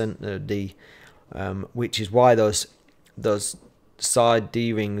on your center D, which is why those side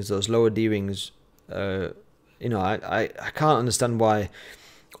D rings, those lower D rings, I can't understand why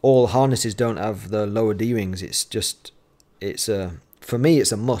all harnesses don't have the lower D rings. For me,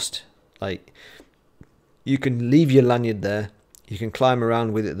 it's a must. Like, you can leave your lanyard there, you can climb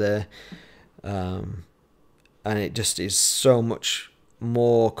around with it there, and it just is so much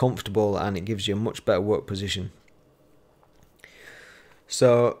more comfortable, and it gives you a much better work position.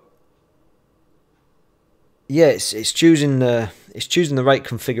 So yeah, it's choosing the right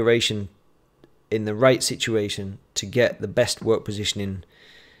configuration in the right situation to get the best work positioning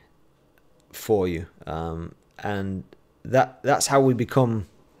for you, and that's how we become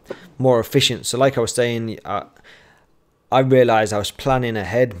more efficient. So like I was saying, I realized I was planning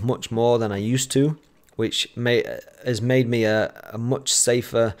ahead much more than I used to, which has made me a much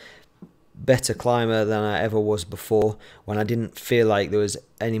safer, better climber than I ever was before, when I didn't feel like there was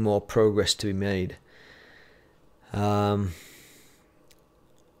any more progress to be made. And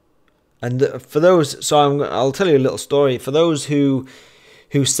for those, so I'll tell you a little story. For those who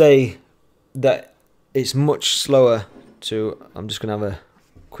say that it's much slower to, I'm just gonna have a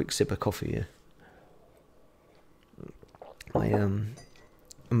quick sip of coffee here. My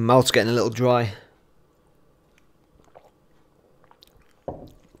mouth's getting a little dry.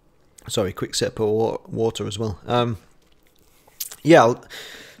 Sorry, quick sip of water as well. So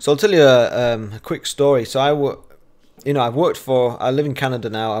I'll tell you a quick story. So I live in Canada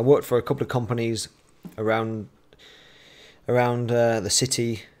now. I worked for a couple of companies around the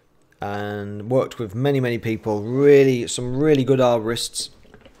city, and worked with many people. Some really good arborists.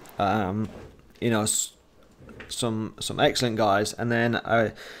 some excellent guys, and then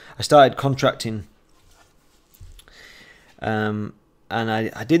I started contracting. And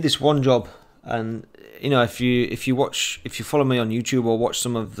I did this one job, and if you follow me on YouTube or watch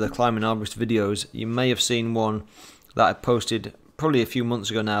some of the climbing arborist videos, you may have seen one that I posted probably a few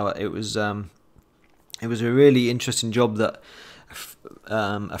months ago now. It was a really interesting job that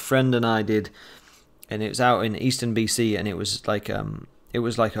a friend and I did, and it was out in eastern BC, and it was like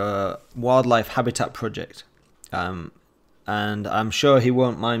a wildlife habitat project. And I'm sure he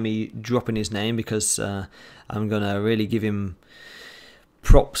won't mind me dropping his name, because I'm gonna really give him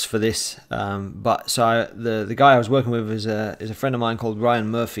props for this. But the guy I was working with is a friend of mine called Ryan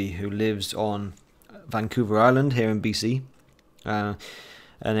Murphy, who lives on Vancouver Island here in BC. And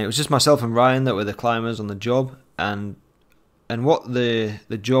it was just myself and Ryan that were the climbers on the job. And what the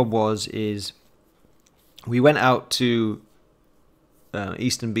job was is we went out to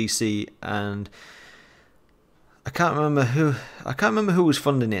eastern BC, and I can't remember who was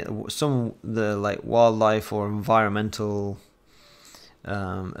funding it. The like wildlife or environmental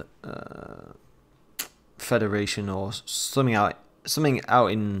federation or something out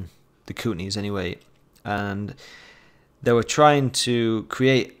in the Kootenays anyway, and they were trying to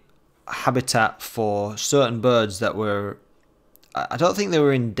create habitat for certain birds that were, I don't think they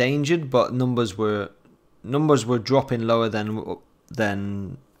were endangered, but numbers were dropping lower than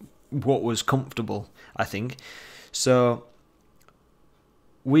what was comfortable, I think. So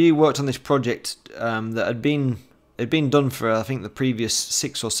we worked on this project that had been done for, I think, the previous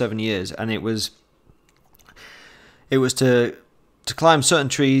 6 or 7 years, and it was to climb certain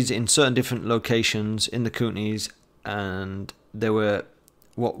trees in certain different locations in the Kootenays, and there was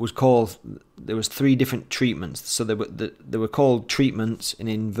 3 different treatments. So they were called treatments in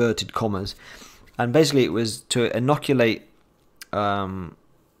inverted commas, and basically it was to inoculate the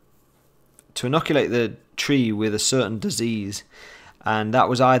tree with a certain disease, and that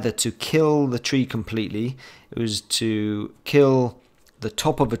was either to kill the tree completely, it was to kill the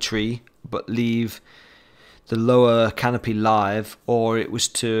top of a tree but leave the lower canopy live, or it was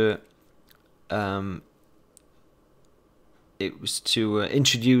to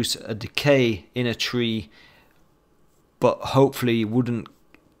introduce a decay in a tree, but hopefully wouldn't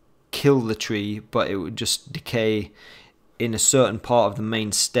kill the tree, but it would just decay in a certain part of the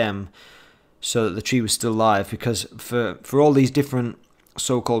main stem, so that the tree was still alive. Because for all these different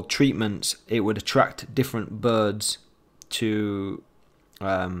so-called treatments, it would attract different birds to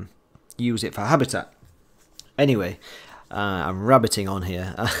use it for habitat. Anyway, I'm rabbiting on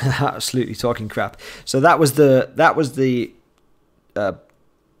here, absolutely talking crap. So that was the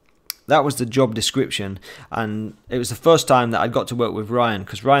job description, and it was the first time that I got to work with Ryan,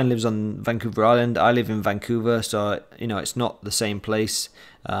 because Ryan lives on Vancouver Island, I live in Vancouver, so it's not the same place.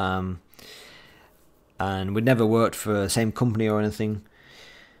 And we'd never worked for the same company or anything.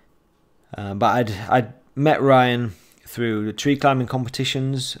 But I'd met Ryan through the tree climbing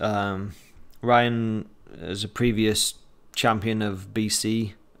competitions. Ryan is a previous champion of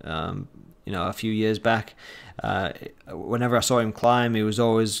BC, a few years back. Whenever I saw him climb, he was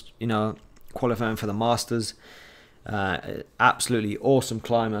always, qualifying for the Masters. Absolutely awesome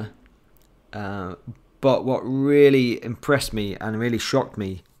climber. But what really impressed me and really shocked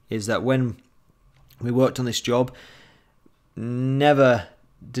me is that when we worked on this job, never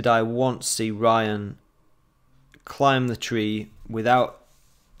did I once see Ryan climb the tree without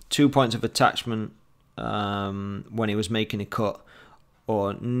 2 points of attachment when he was making a cut,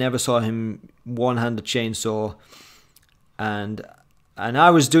 or never saw him one-handed chainsaw, and I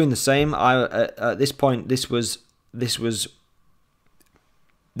was doing the same. At this point, this was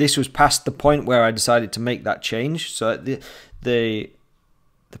past the point where I decided to make that change. So the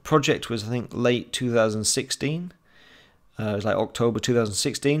project was, I think, late 2016. It was like October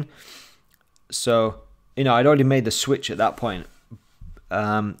 2016. So, I'd already made the switch at that point.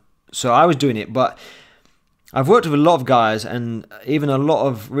 So I was doing it, but I've worked with a lot of guys, and even a lot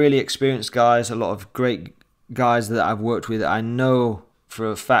of really experienced guys, a lot of great guys that I've worked with, I know for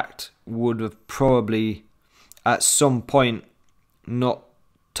a fact would have probably at some point not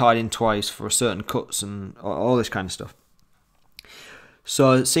tied in twice for certain cuts and all this kind of stuff.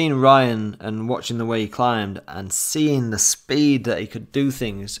 So seeing Ryan and watching the way he climbed and seeing the speed that he could do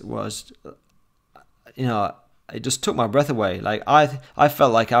things was, it just took my breath away. Like I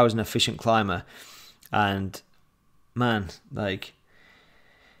felt like I was an efficient climber, and man, like,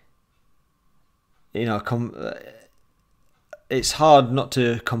 it's hard not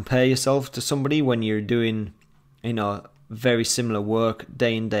to compare yourself to somebody when you're doing, very similar work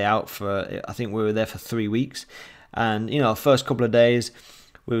day in, day out for, I think we were there for 3 weeks. And, first couple of days,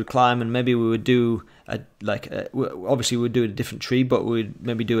 we would climb, and maybe we would do obviously we would do a different tree, but we would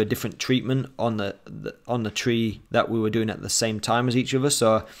maybe do a different treatment on the tree that we were doing at the same time as each other.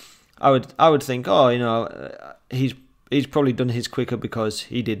 So I would think, oh, he's probably done his quicker because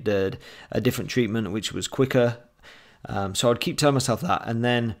he did a different treatment which was quicker. So I'd keep telling myself that, and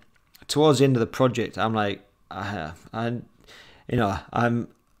then towards the end of the project, I'm like, I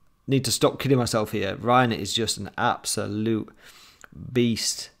need to stop kidding myself here. Ryan is just an absolute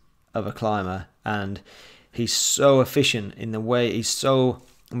beast of a climber, and he's so efficient in the way, he's so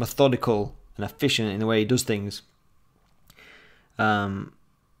methodical and efficient in the way he does things.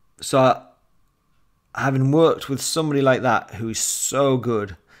 So having worked with somebody like that who is so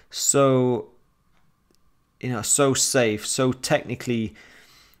good, so so safe, so technically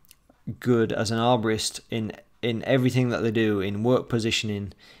good as an arborist in everything that they do, in work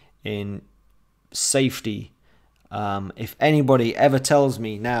positioning, in safety. If anybody ever tells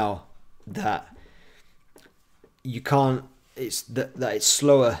me now that you can't, that it's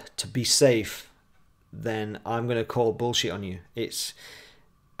slower to be safe, then I'm going to call bullshit on you.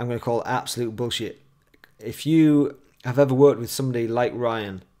 I'm going to call absolute bullshit. If you have ever worked with somebody like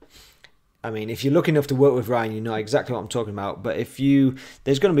Ryan, I mean, if you're lucky enough to work with Ryan, you know exactly what I'm talking about. But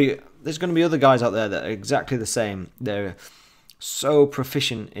there's going to be other guys out there that are exactly the same. They're so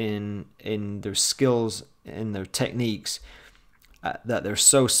proficient in their skills, in their techniques, that they're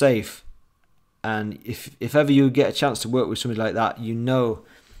so safe. And if ever you get a chance to work with somebody like that, you know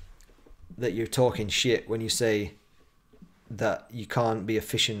that you're talking shit when you say that you can't be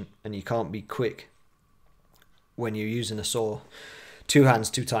efficient and you can't be quick when you're using a saw. 2 hands,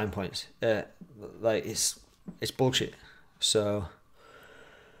 2 time points. Like it's bullshit. So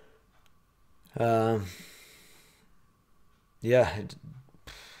yeah,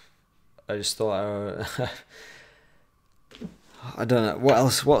 I just thought I don't know what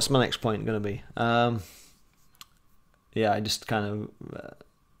else. What's my next point going to be? Yeah, I just kind of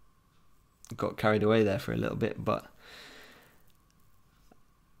got carried away there for a little bit, but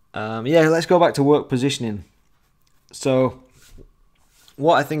yeah, let's go back to work positioning. So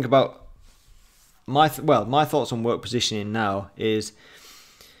what I think about my thoughts on work positioning now is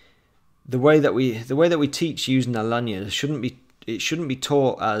the way that we teach using a lanyard shouldn't be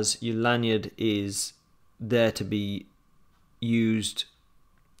taught as your lanyard is there to be used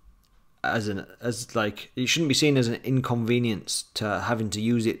as like, it shouldn't be seen as an inconvenience to having to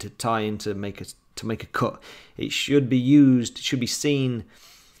use it to tie in to make a cut. It should be seen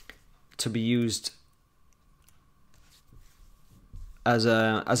to be used as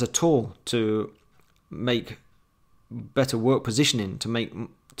a tool to make better work positioning, to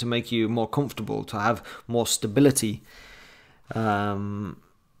make you more comfortable, to have more stability, to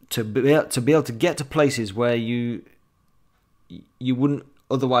be able to get to places where you wouldn't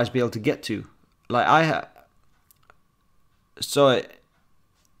otherwise be able to get to. Like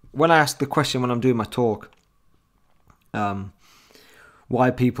when I ask the question when I'm doing my talk,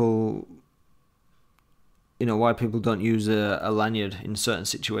 why people don't use a lanyard in certain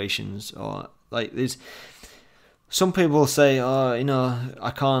situations, or like there's some people say, oh,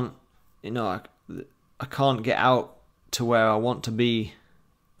 I can't get out to where I want to be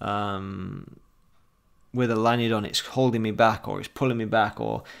with a lanyard on. It's holding me back, or it's pulling me back,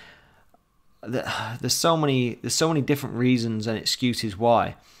 or there's so many different reasons and excuses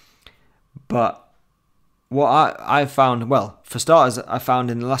why. But what I've found, well, for starters, I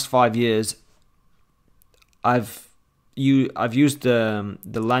found in the last 5 years, I've used the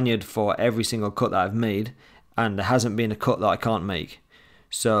lanyard for every single cut that I've made, and there hasn't been a cut that I can't make.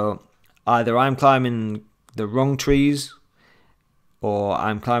 So either I'm climbing the wrong trees, or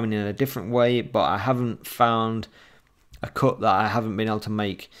I'm climbing in a different way, but I haven't found a cut that I haven't been able to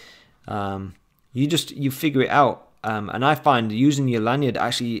make. You figure it out, and I find using your lanyard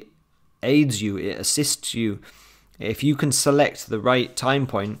actually aids you. It assists you. If you can select the right time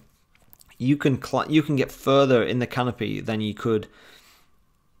point, you can get further in the canopy than you could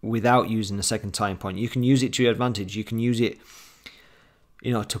without using the second time point. You can use it to your advantage. You can use it,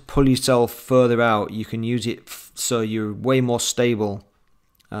 to pull yourself further out. You can use it so you're way more stable.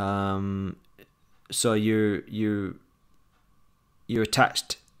 So you're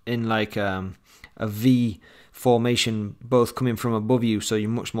attached in like a V formation, both coming from above you, so you're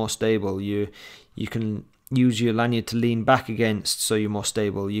much more stable. You can use your lanyard to lean back against, so you're more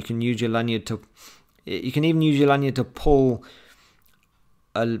stable. You can use your lanyard to, you can even use your lanyard to pull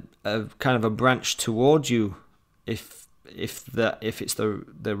a kind of a branch towards you, if it's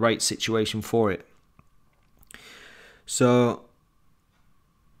the right situation for it. So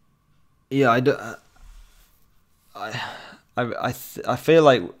yeah, I feel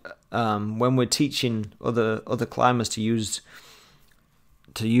like when we're teaching other climbers to use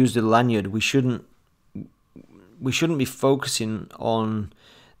the lanyard, we shouldn't be focusing on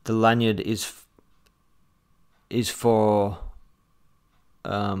the lanyard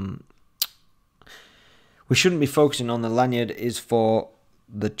we shouldn't be focusing on the lanyard is for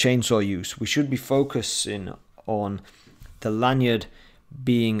the chainsaw use. We should be focusing on the lanyard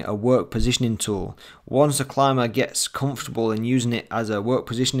being a work positioning tool. Once a climber gets comfortable in using it as a work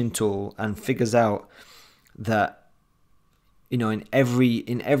positioning tool and figures out that, you know, in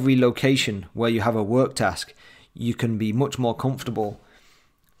every location where you have a work task, you can be much more comfortable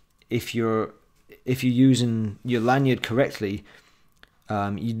if you're using your lanyard correctly.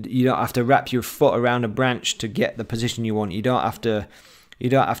 You don't have to wrap your foot around a branch to get the position you want. You don't have to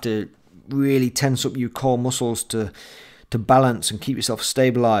really tense up your core muscles to balance and keep yourself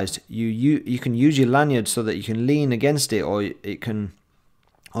stabilized. You can use your lanyard so that you can lean against it, or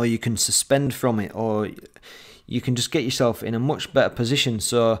you can suspend from it, or you can just get yourself in a much better position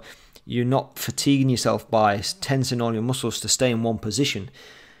so you're not fatiguing yourself by tensing all your muscles to stay in one position.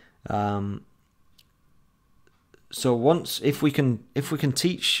 So if we can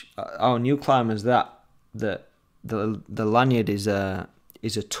teach our new climbers that the lanyard is a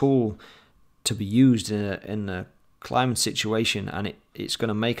tool to be used in a climbing situation, and it's going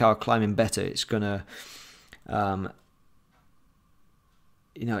to make our climbing better. It's going to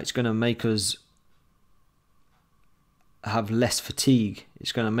it's going to make us have less fatigue.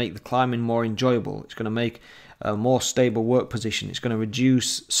 It's going to make the climbing more enjoyable. It's going to make a more stable work position. It's going to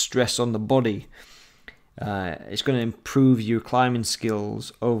reduce stress on the body. It's going to improve your climbing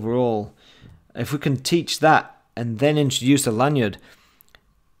skills overall. If we can teach that and then introduce the lanyard,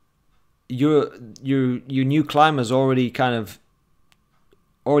 your new climber's already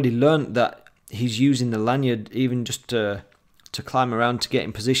learned that he's using the lanyard even just to climb around to get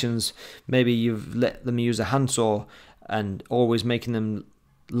in positions. Maybe you've let them use a handsaw and always making them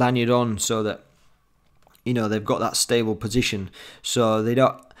lanyard on so that, you know, they've got that stable position, so they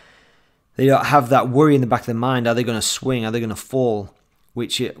don't have that worry in the back of their mind. Are they going to swing? Are they going to fall?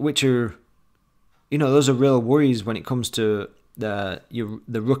 Which are, you know, those are real worries when it comes to the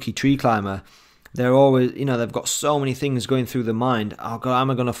rookie tree climber. They're always, you know, they've got so many things going through their mind. Oh God,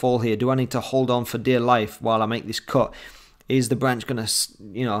 am I going to fall here? Do I need to hold on for dear life while I make this cut? Is the branch going to,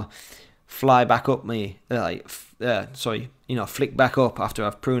 you know, fly back up me? Flick back up after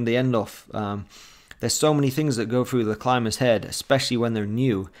I've pruned the end off. There's so many things that go through the climber's head, especially when they're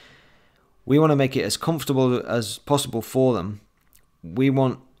new. We want to make it as comfortable as possible for them. We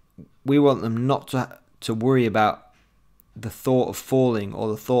want them not to worry about the thought of falling or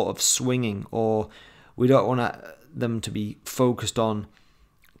the thought of swinging, or we don't want them to be focused on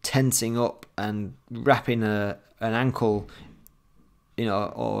tensing up and wrapping an ankle, you know,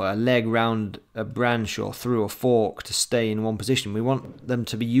 or a leg round a branch or through a fork to stay in one position. We want them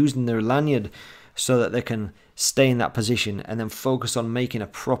to be using their lanyard so that they can stay in that position and then focus on making a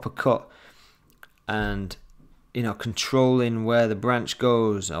proper cut and, you know, controlling where the branch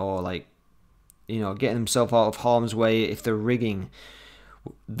goes, or like, you know, getting themselves out of harm's way if they're rigging.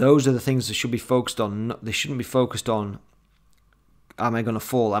 Those are the things they should be focused on. They shouldn't be focused on, am I going to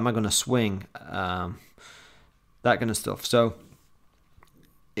fall? Am I going to swing? That kind of stuff. So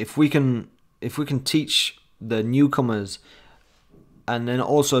if we can teach the newcomers, and then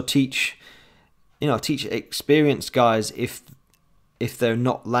also teach experienced guys, if they're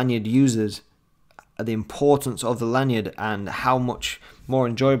not lanyard users, the importance of the lanyard and how much more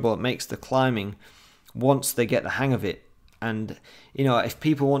enjoyable it makes the climbing once they get the hang of it. And, you know, if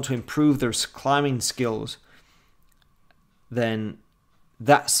people want to improve their climbing skills, then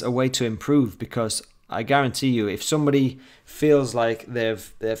that's a way to improve, because I guarantee you, if somebody feels like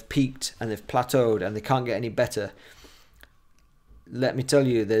they've peaked and they've plateaued and they can't get any better, let me tell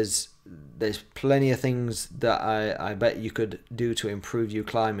you, there's plenty of things that I bet you could do to improve your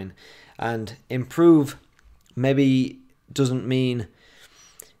climbing. And improve maybe doesn't mean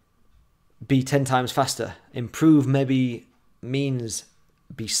be 10 times faster. Improve maybe means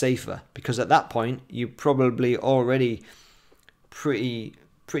be safer, because at that point you're probably already pretty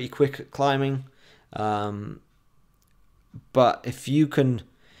quick at climbing. But if you can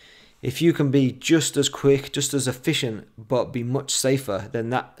be just as quick, just as efficient, but be much safer, then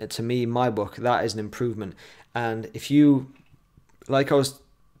that, to me, in my book, that is an improvement. And if you, like I was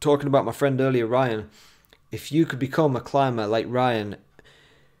talking about my friend earlier, Ryan, if you could become a climber like Ryan,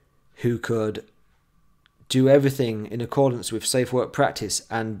 who could do everything in accordance with safe work practice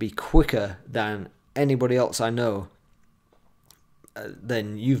and be quicker than anybody else I know,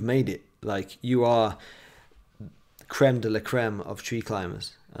 then you've made it. Like, you are creme de la creme of tree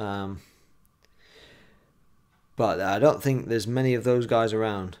climbers. But I don't think there's many of those guys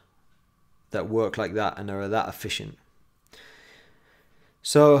around that work like that and are that efficient.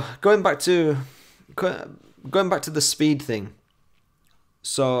 So going back to the speed thing.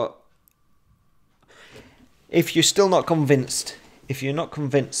 So if you're still not convinced, if you're not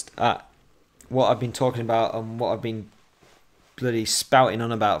convinced at what I've been talking about and what I've been bloody spouting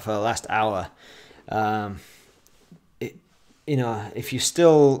on about for the last hour, if you're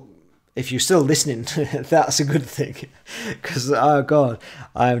still listening, that's a good thing. Because oh god,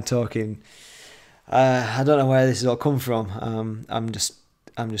 I am talking. I don't know where this has all come from. I'm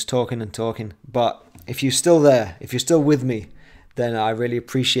just talking and talking. But if you're still there, if you're still with me, then I really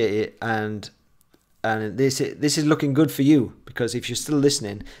appreciate it. And this is looking good for you, because if you're still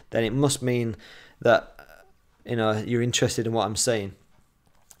listening, then it must mean that you're interested in what I'm saying.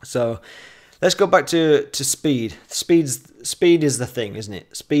 So let's go back to speed. Speed is the thing, isn't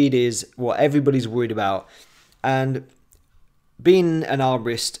it? Speed is what everybody's worried about. And being an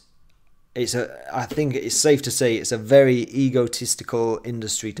arborist, I think it's safe to say it's a very egotistical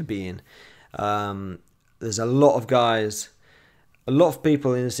industry to be in. There's a lot of guys, a lot of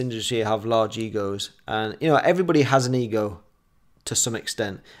people in this industry have large egos, and everybody has an ego to some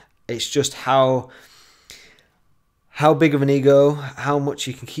extent. It's just how big of an ego, how much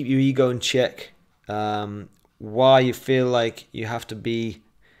you can keep your ego in check, why you feel like you have to be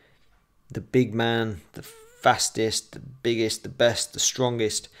the big man, the fastest, the biggest, the best, the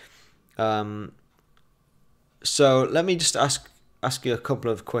strongest. So let me just ask you a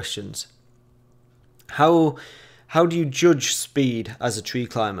couple of questions. How do you judge speed as a tree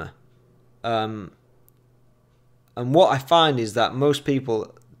climber? And what I find is that most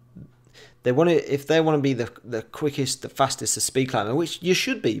people, if they want to be the quickest, the fastest, the speed climber, which you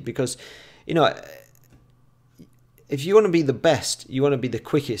should be, because if you want to be the best, you want to be the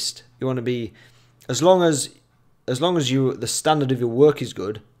quickest. You want to be, as long as the standard of your work is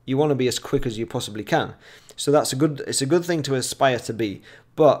good, you want to be as quick as you possibly can. So it's a good thing to aspire to be.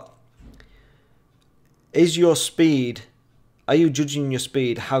 But is your speed, are you judging your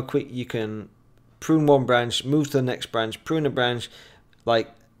speed, how quick you can prune one branch, move to the next branch, prune a branch? Like,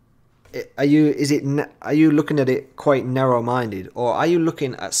 are you looking at it quite narrow-minded, or are you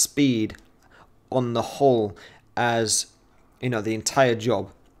looking at speed on the whole as the entire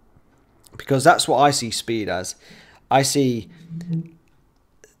job? Because that's what I see speed as. I see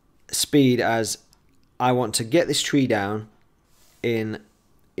speed as, I want to get this tree down in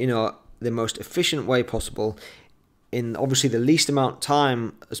the most efficient way possible, in obviously the least amount of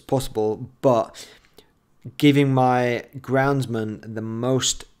time as possible, but giving my groundsman the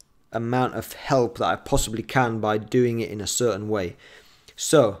most amount of help that I possibly can by doing it in a certain way.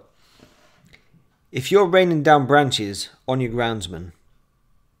 So if you're raining down branches on your groundsman,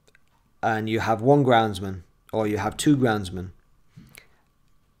 and you have one groundsman or you have two groundsmen,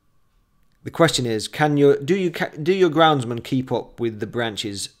 the question is, do your groundsman keep up with the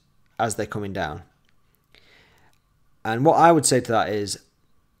branches as they're coming down? And what I would say to that is,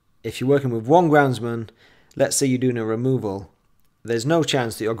 if you're working with one groundsman, let's say you're doing a removal, there's no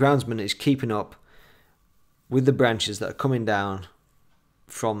chance that your groundsman is keeping up with the branches that are coming down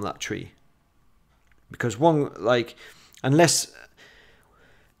from that tree. Because unless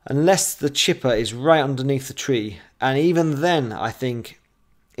the chipper is right underneath the tree, and even then I think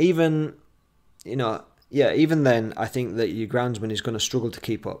then I think that your groundsman is going to struggle to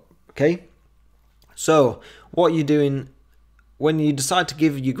keep up. Okay? So what you're doing when you decide to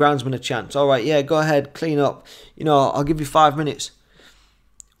give your groundsman a chance, all right, yeah, go ahead, clean up, I'll give you 5 minutes.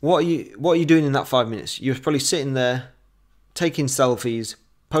 What are you doing in that 5 minutes? You're probably sitting there taking selfies,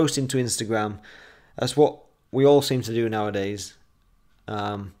 posting to Instagram. That's what we all seem to do nowadays.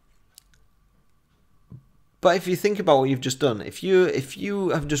 But if you think about what you've just done, if you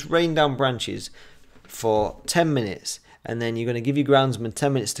have just rained down branches for 10 minutes, and then you're going to give your groundsman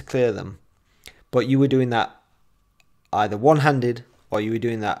 10 minutes to clear them, but you were doing that either one-handed, or you were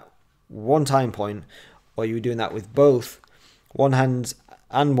doing that one time point, or you were doing that with both one hand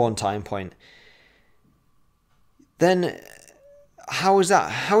and one time point, then how is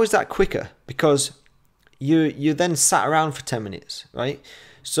that quicker? Because you then sat around for 10 minutes, right?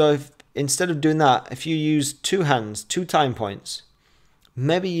 So instead of doing that, if you use two hands, two time points,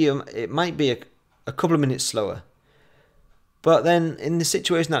 maybe it might be a couple of minutes slower. But then in the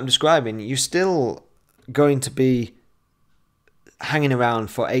situation that I'm describing, you're still going to be hanging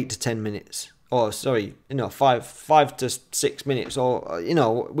around for 8 to 10 minutes. Or sorry, 5 to 6 minutes, or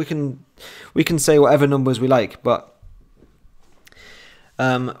we can say whatever numbers we like, but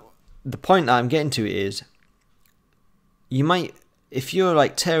the point that I'm getting to is, you might, if you're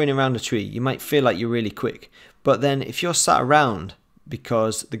like tearing around a tree, you might feel like you're really quick. But then if you're sat around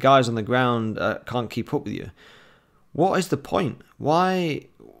because the guys on the ground can't keep up with you, what is the point? Why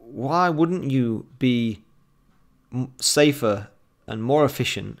wouldn't you be safer and more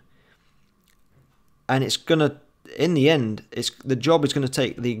efficient? And it's gonna, in the end, the job is gonna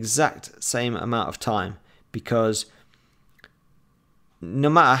take the exact same amount of time, because no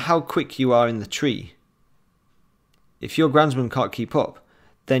matter how quick you are in the tree, if your groundsman can't keep up,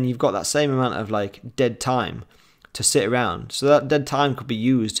 then you've got that same amount of like dead time to sit around. So that dead time could be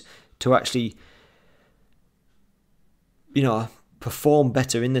used to actually, you know, perform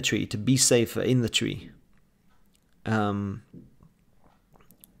better in the tree, to be safer in the tree.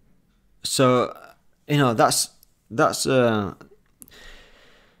 So, you know, that's one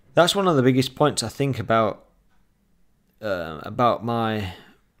of the biggest points I think about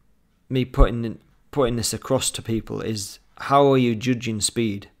me putting this across to people, is how are you judging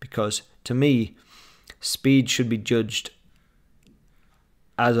speed? Because to me, speed should be judged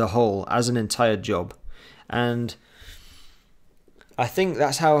as a whole, as an entire job. And I think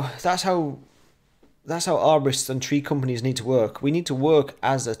that's how arborists and tree companies need to work. We need to work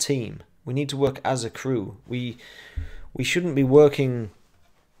as a team. We need to work as a crew. We shouldn't be working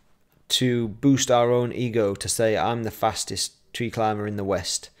to boost our own ego, to say I'm the fastest tree climber in the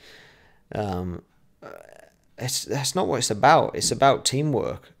West. That's not what it's about. It's about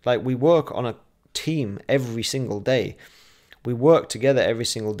teamwork. Like, we work on a team every single day. We work together every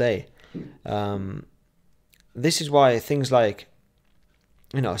single day. This is why things like,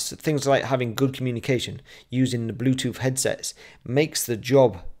 you know, things like having good communication, using the Bluetooth headsets, makes the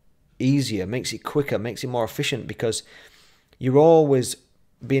job easier, makes it quicker, makes it more efficient, because you're always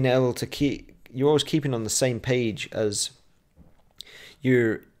being able to you're always keeping on the same page as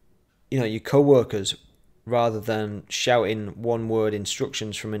your co-workers, rather than shouting one-word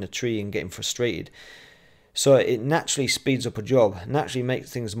instructions from in a tree and getting frustrated. So it naturally speeds up a job, naturally makes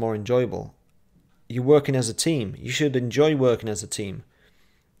things more enjoyable. You're working as a team. You should enjoy working as a team.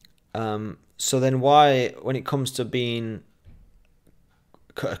 So then why, when it comes to being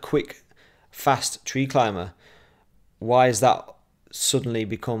a quick, fast tree climber, why is that suddenly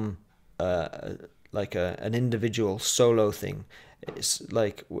become like an individual solo thing? It's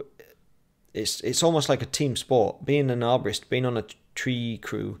like, it's almost like a team sport. Being an arborist, being on a tree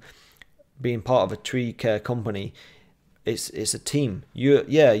crew, being part of a tree care company, it's a team.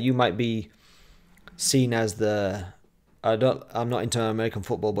 You might be seen as I'm not into American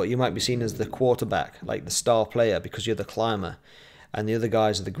football, but you might be seen as the quarterback, like the star player, because you're the climber, and the other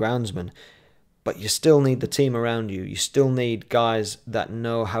guys are the groundsmen. But you still need the team around you. You still need guys that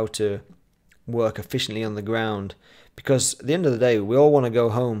know how to work efficiently on the ground, because at the end of the day, we all want to go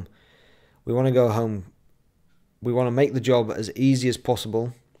home. We want to go home. We want to make the job as easy as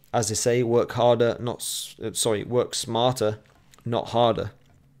possible. As they say, work smarter, not harder.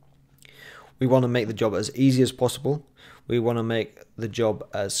 We want to make the job as easy as possible. We want to make the job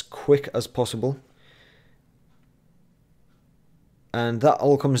as quick as possible. And that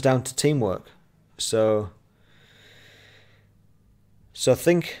all comes down to teamwork. So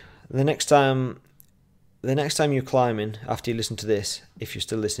think the next time you're climbing, after you listen to this, if you're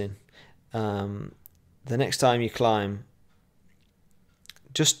still listening, the next time you climb,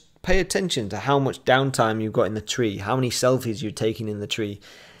 just pay attention to how much downtime you've got in the tree, how many selfies you're taking in the tree,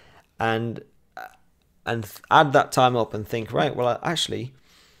 and add that time up and think, right, well, actually,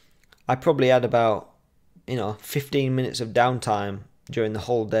 I probably had about 15 minutes of downtime during the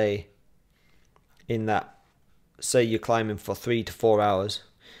whole day. In that, say you're climbing for 3 to 4 hours,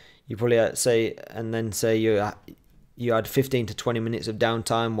 you probably say you had 15 to 20 minutes of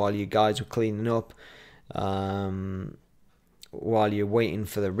downtime while you guys were cleaning up, while you're waiting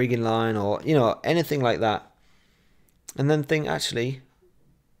for the rigging line, or anything like that. And then think, actually,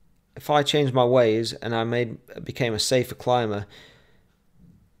 if I changed my ways and I became a safer climber,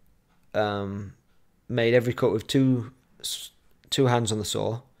 made every cut with two hands on the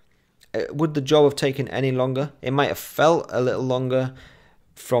saw, would the job have taken any longer? It might have felt a little longer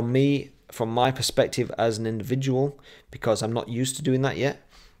from my perspective as an individual, because I'm not used to doing that yet.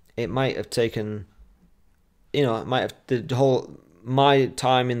 It might have taken, my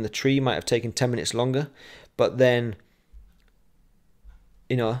time in the tree might have taken 10 minutes longer, but then,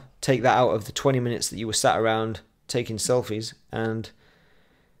 take that out of the 20 minutes that you were sat around taking selfies, and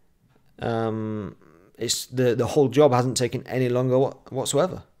it's the whole job hasn't taken any longer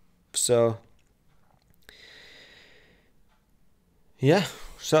whatsoever. So yeah,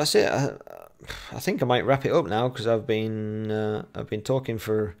 so that's it. I think I might wrap it up now, because I've been talking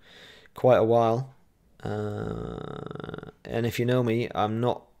for quite a while. And if you know me, I'm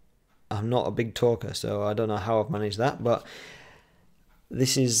not a big talker, so I don't know how I've managed that, but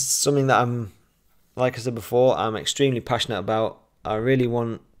this is something that I'm, like I said before, I'm extremely passionate about. I really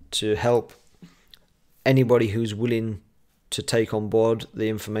want to help anybody who's willing to take on board the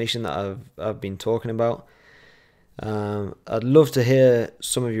information that I've been talking about. I'd love to hear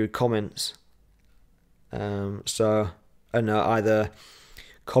some of your comments. So I don't know, either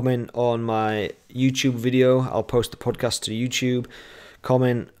comment on my YouTube video, I'll post the podcast to YouTube.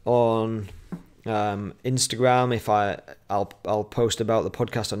 Comment on Instagram, if I'll post about the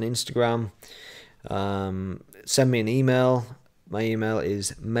podcast on Instagram. Send me an email. My email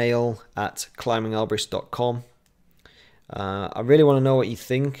is mail@climbingarborist.com. I really want to know what you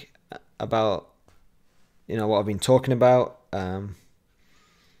think about, what I've been talking about.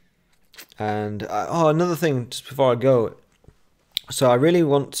 Another thing, just before I go. So I really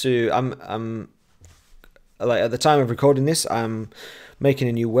want to, I'm like, at the time of recording this, I'm making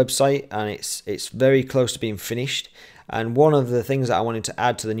a new website, and it's very close to being finished. And one of the things that I wanted to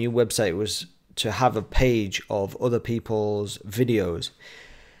add to the new website was to have a page of other people's videos.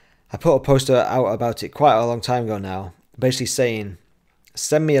 I put a poster out about it quite a long time ago now, basically saying,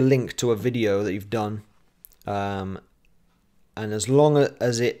 send me a link to a video that you've done, and as long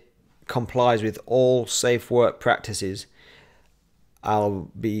as it complies with all safe work practices, I'll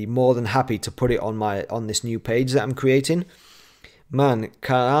be more than happy to put it on this new page that I'm creating. Man,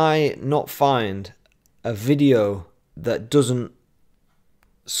 can I not find a video that doesn't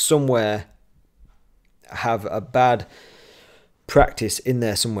somewhere have a bad practice in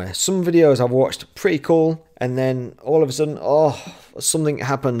there somewhere? Some videos I've watched pretty cool, and then all of a sudden, something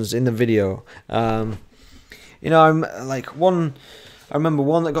happens in the video. I'm like I remember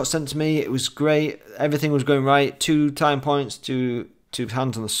one that got sent to me. It was great. Everything was going right. 2 time points, two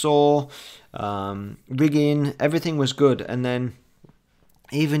hands on the saw, rigging. Everything was good. And then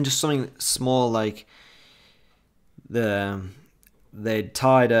even just something small, like they'd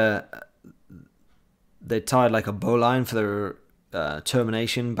tied like a bowline for their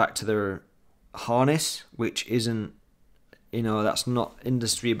termination back to their harness, which isn't, that's not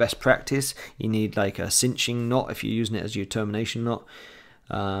industry best practice. You need like a cinching knot if you're using it as your termination knot.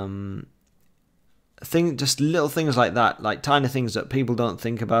 Just little things like that, like tiny things that people don't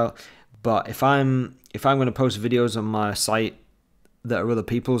think about. But if I'm going to post videos on my site that are other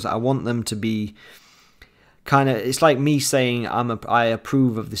people's, I want them to be kind of, it's like me saying I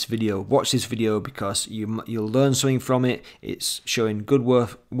approve of this video. Watch this video because you'll learn something from it. It's showing good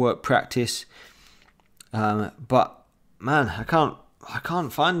work practice. But man, I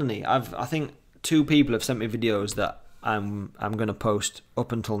can't find any. I think 2 people have sent me videos that I'm going to post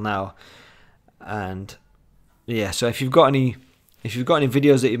up until now. And yeah, so if you've got any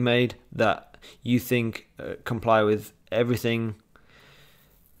videos that you've made that you think comply with everything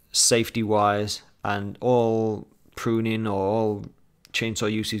safety wise, and all pruning or all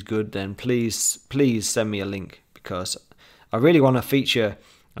chainsaw use is good, then please send me a link, because I really want to feature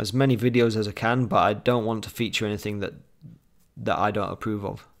as many videos as I can, but I don't want to feature anything that I don't approve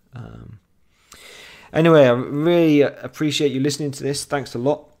of. Anyway, I really appreciate you listening to this. Thanks a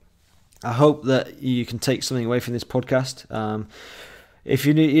lot. I hope that you can take something away from this podcast. If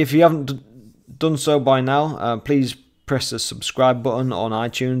you haven't done so by now, please press the subscribe button on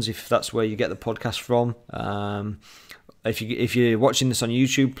iTunes if that's where you get the podcast from. If you're watching this on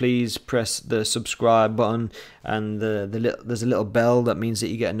YouTube, please press the subscribe button, and there's a little bell that means that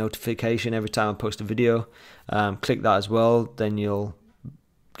you get a notification every time I post a video. Click that as well, then you'll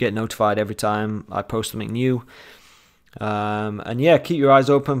get notified every time I post something new. And yeah, keep your eyes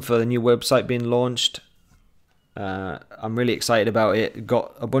open for the new website being launched. I'm really excited about it.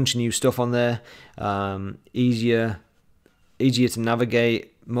 Got a bunch of new stuff on there. Easier to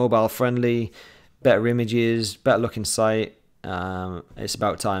navigate, mobile friendly, better images, better looking site. It's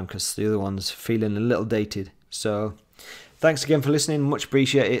about time, because the other one's feeling a little dated. So thanks again for listening, much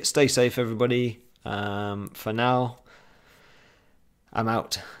appreciate it. Stay safe, everybody. For now, I'm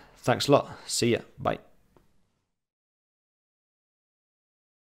out. Thanks a lot. See ya. Bye.